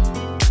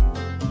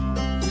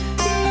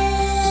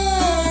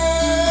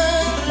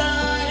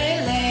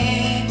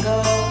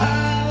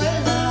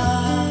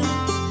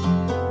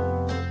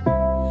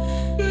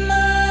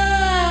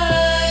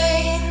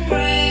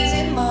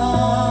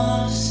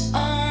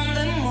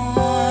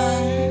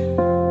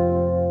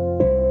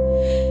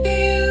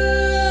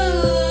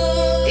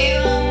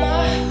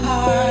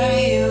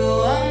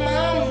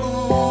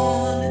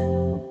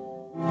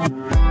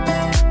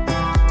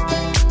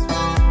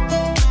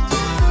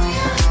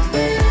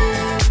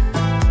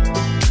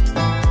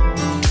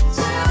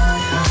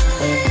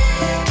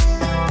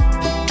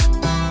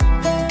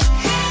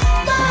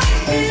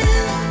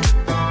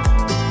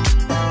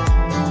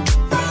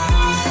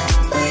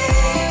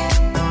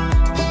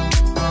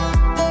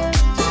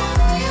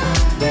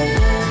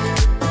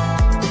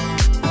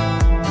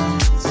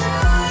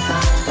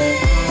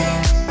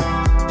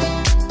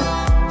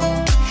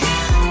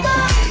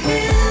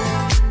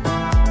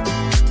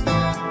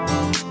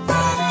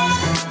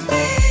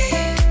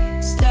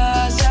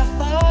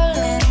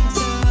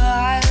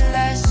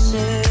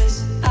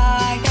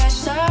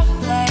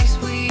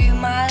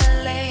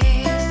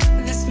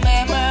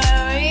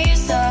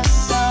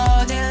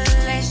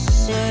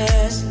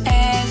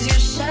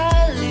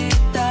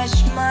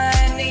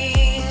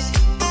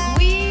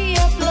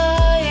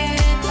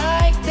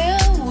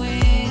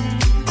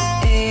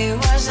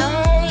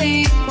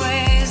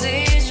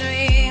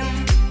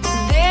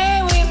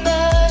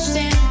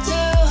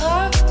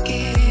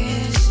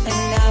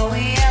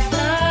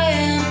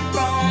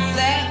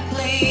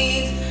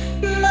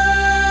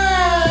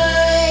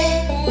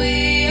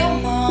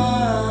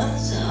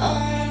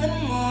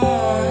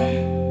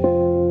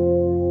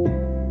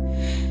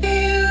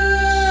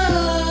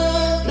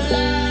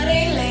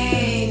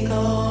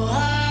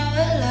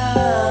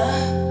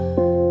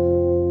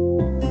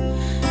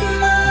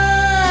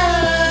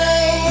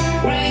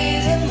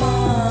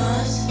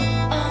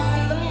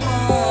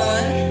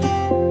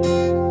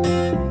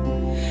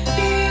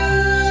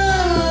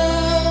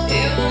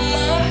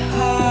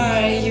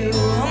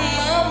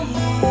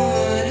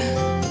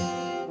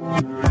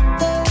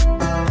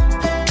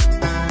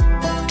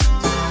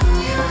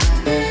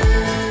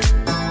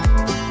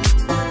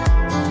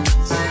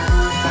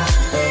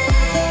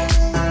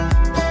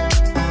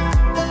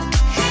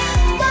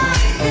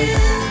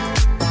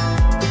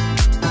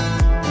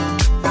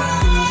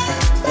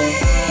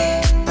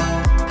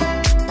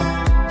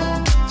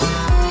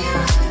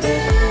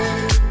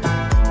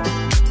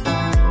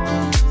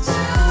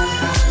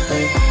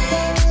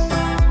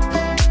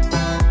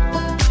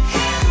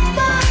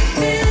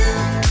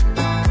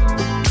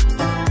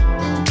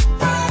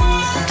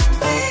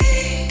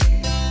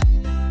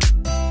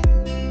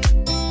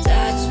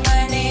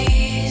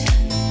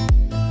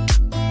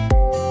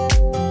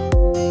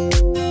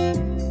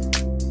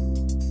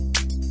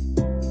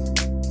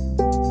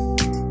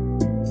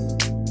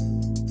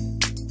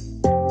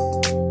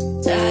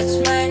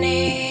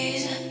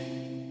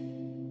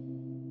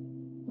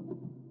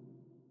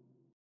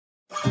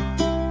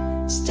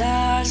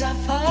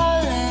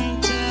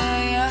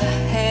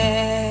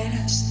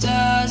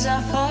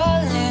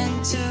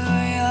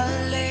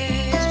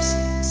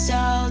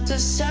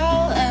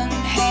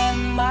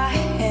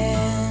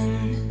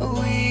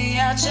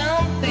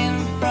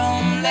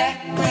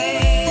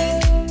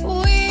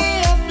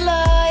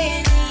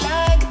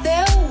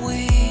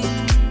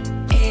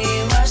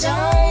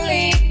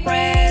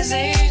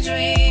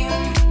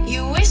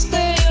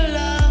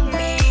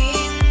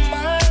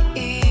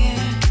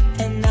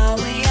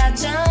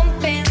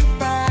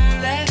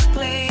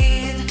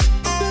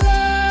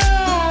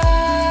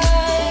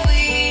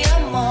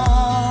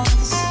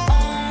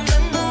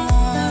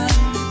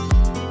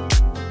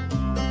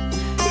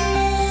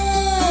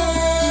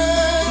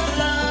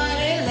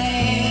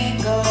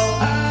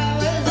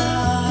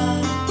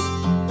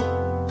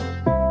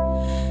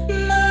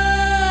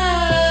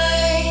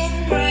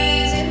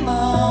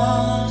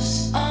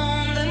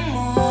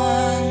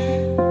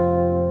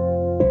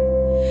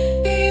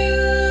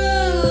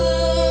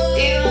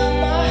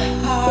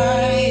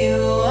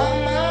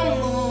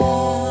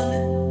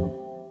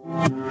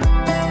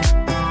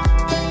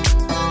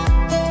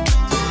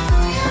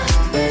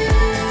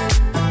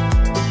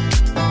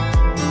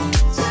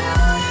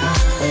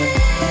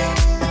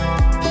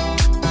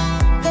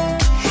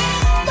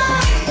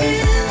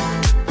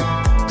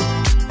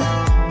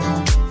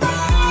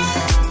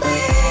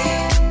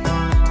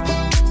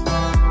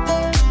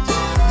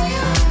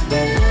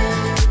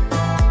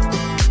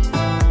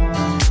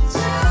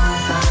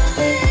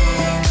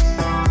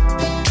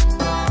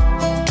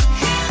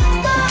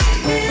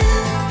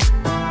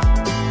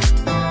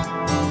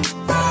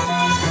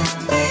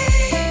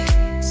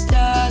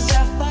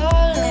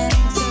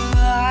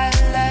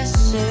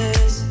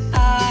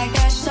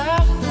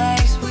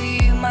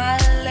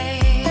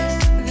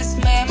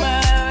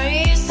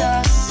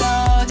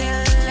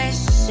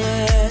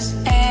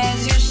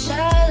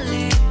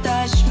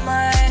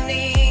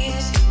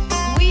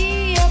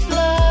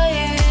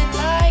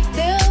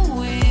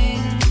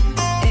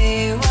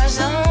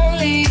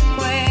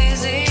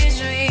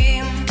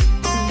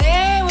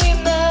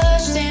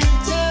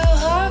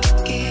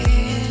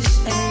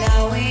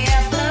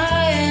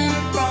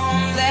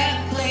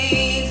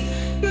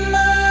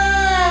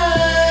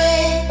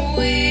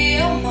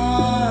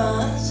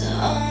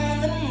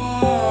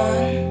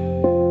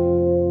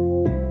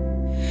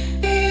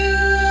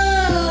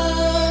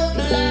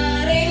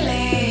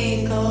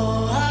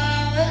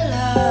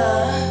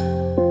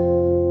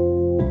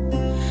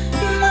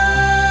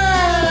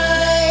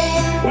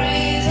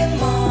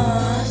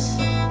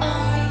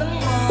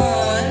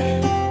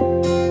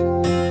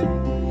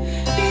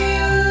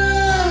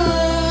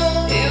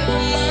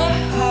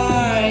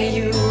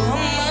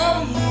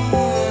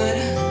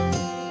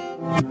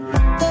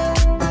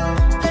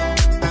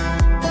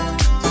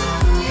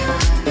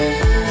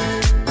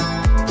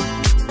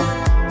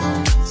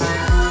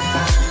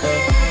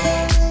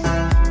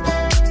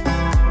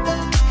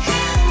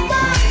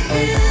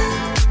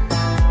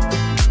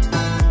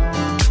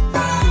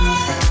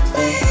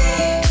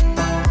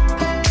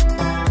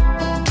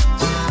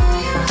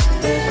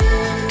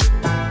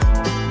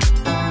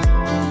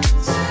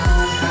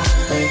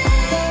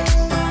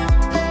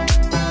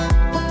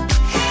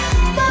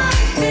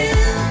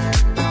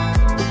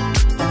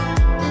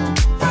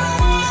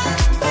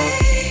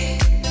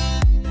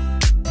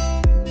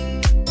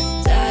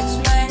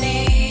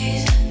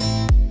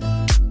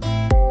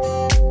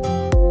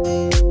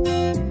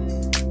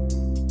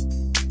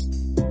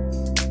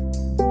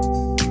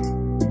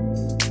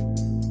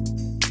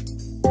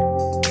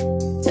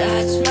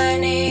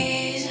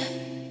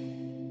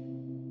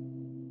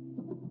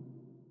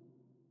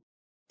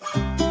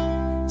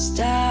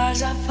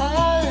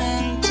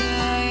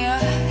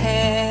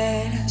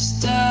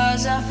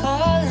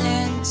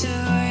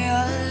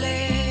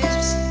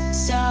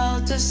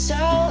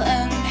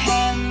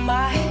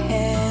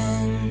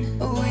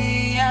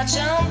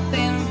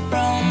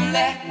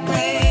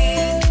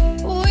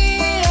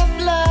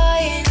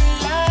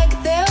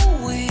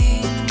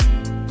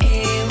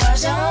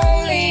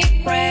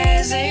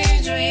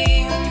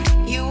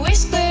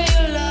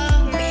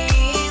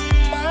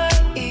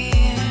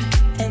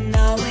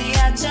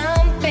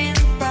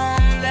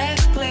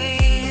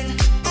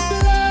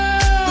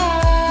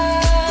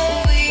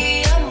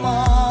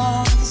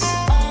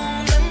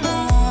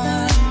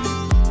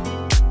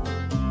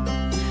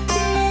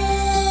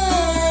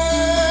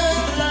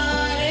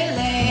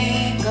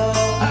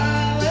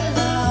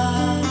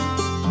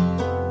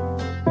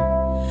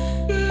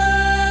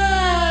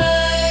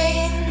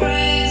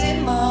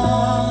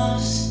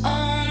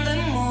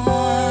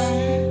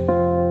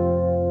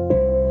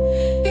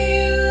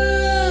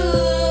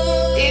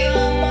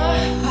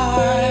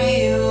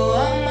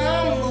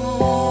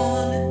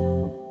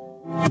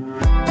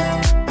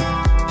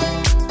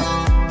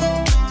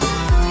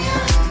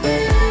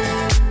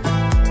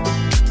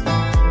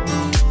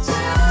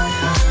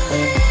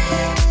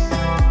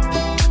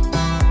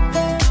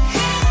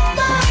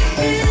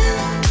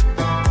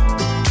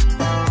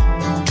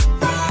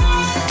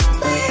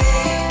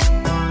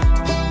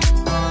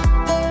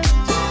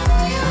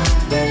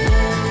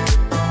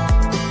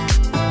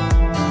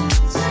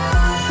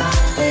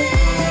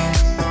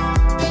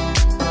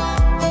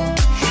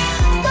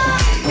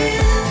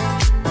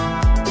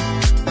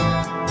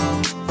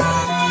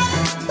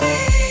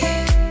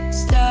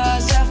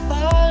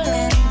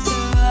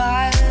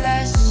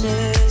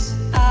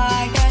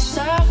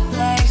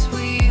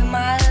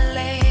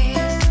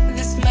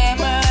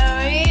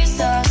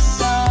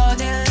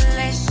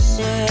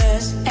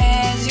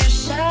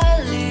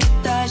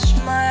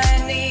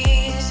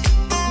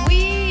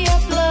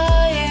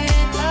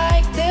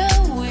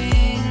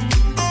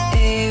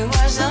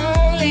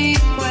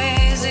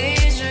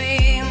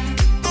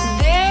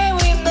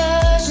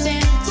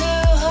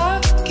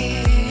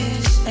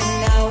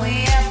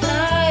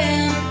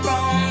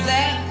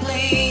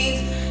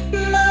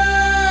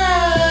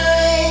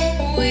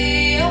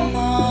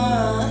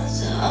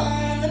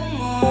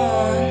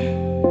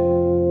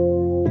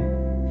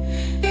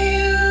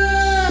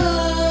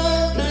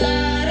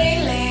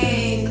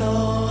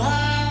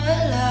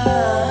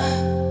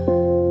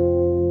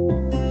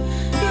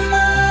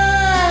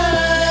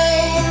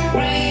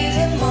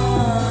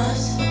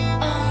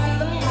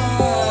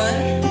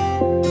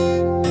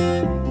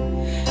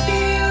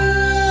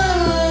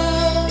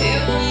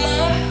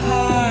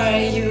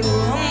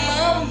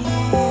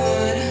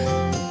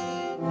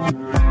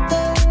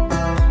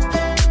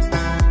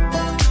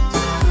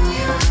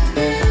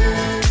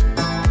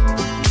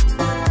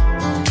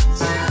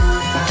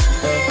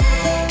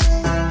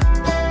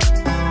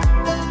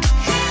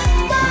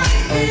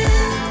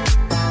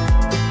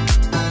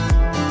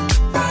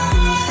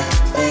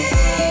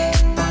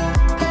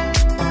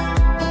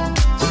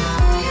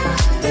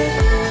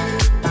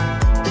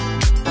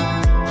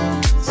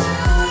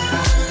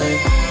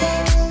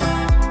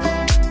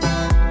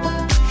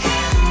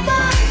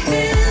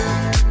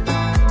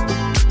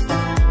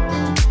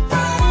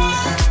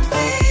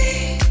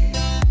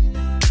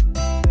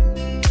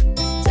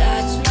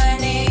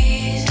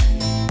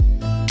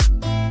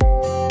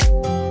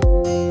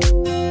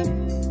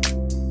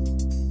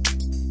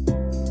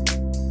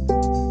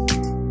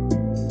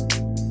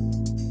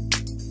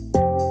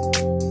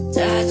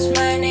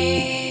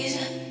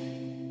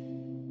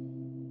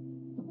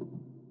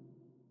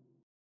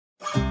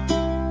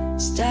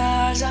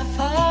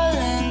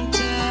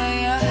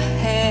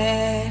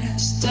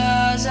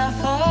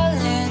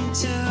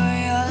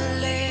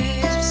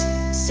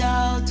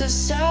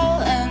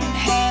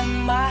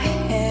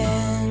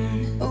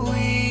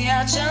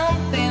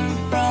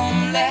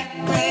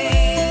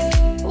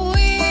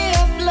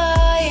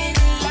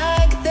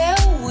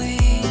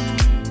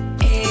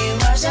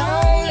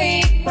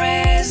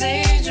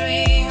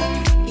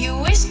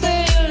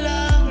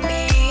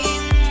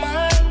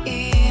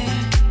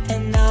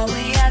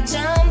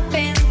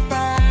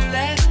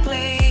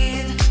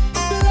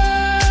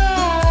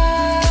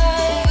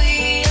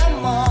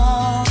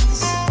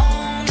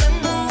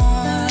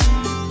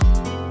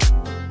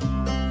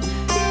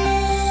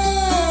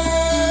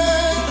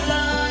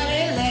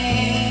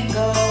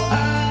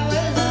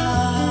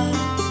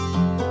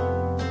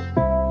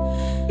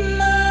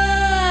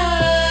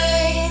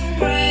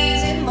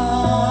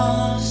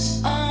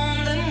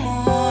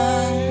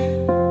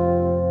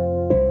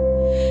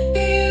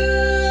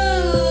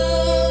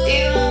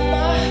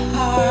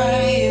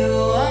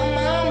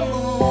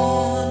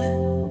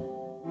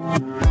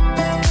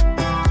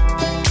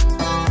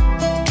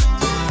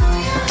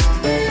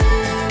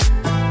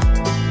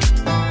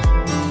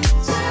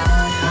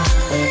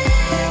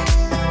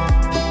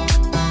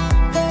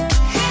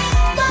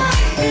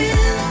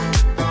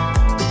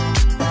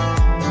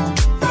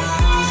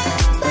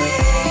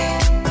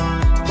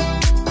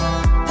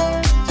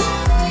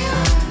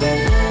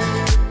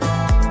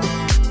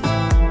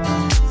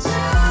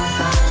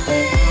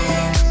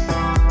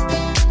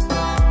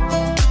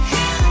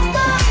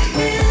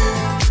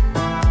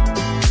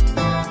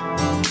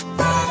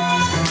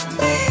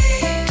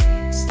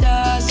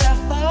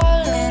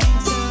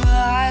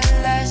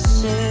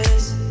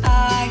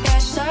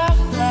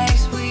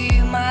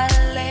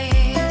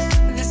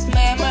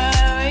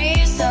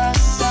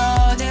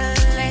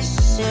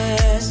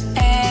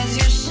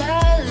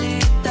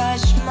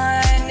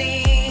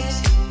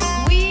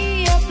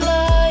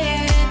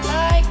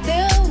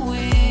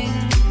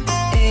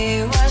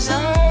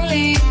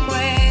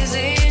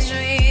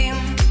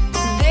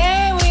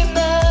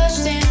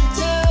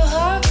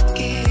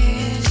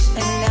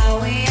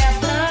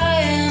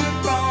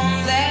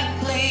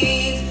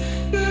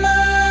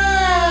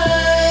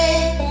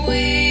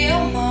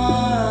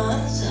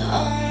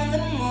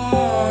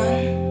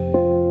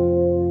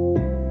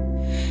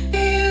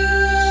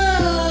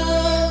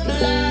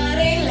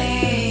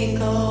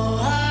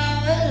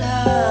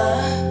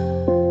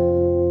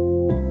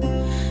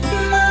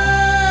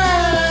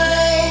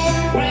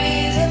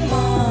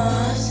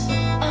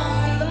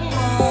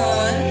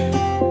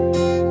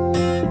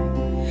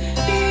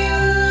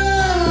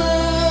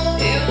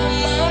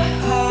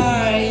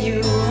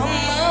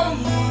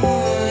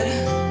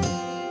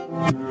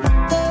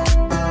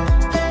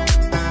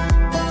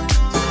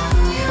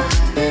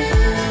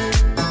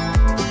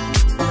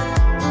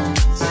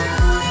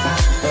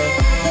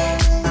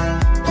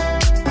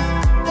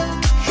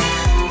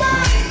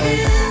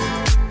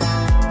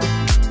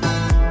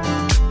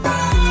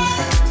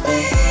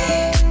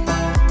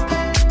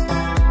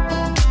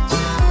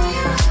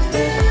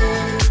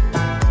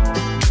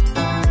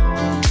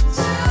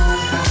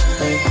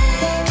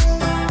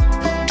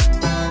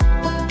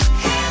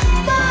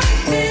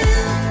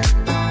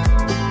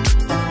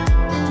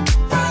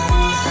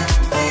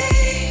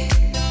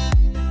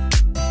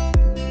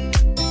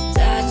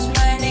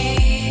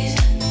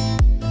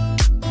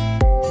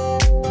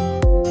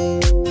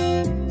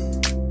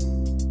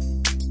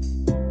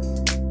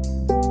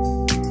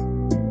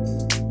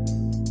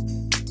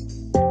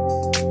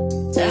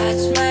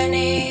 touch my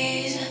knees.